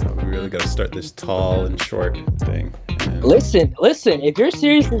quick. No, we really got to start this tall and short thing. And listen. If you're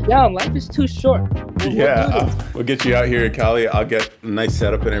seriously down, life is too short. We'll get you out here in Cali. I'll get a nice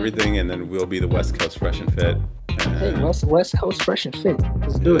setup and everything, and then we'll be the West Coast Fresh and Fit. Hey, West Coast Fresh and Fit.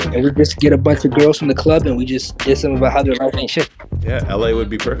 Let's do it. And we just get a bunch of girls from the club and we just diss them about how their life ain't shit. Yeah, LA would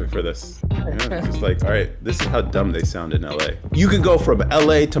be perfect for this. It's just like, all right, this is how dumb they sound in LA. You can go from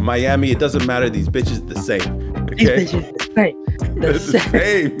LA to Miami. It doesn't matter. These bitches the same. Okay? These bitches the same. They're the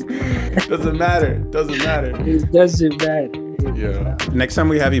same. Doesn't matter. It doesn't matter. Yeah. Next time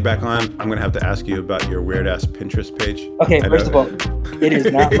we have you back on, I'm going to have to ask you about your weird ass Pinterest page. Okay, first of all, it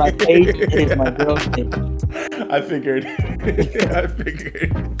is not my page. It is my girl's page. I figured.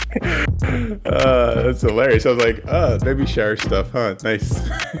 That's hilarious. I was like, maybe share stuff, huh? Nice.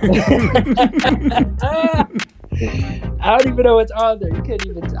 I don't even know what's on there. You can't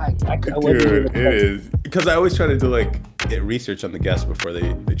even. Dude, it is. Because I always try to do get research on the guests before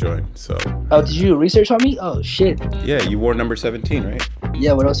they join. So. Oh, did you do research on me? Oh shit. Yeah, you wore number 17, right?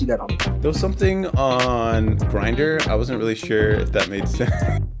 Yeah. What else you got on me? There was something on Grindr. I wasn't really sure if that made sense.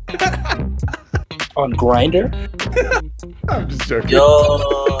 On Grindr? I'm just joking.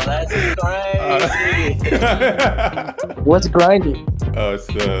 Yo, that's crazy. What's Grindr? Oh, it's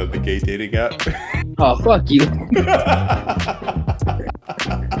the gay dating app. Oh, fuck you.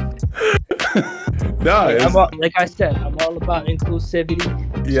 No, like I said, I'm all about inclusivity.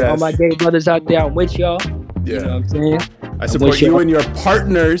 Yes. So all my gay brothers out there, I'm with y'all. Yeah. You know what I'm saying? I support you and your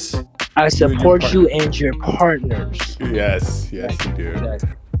partners. I support you and your partners. Yes, you do. Exactly.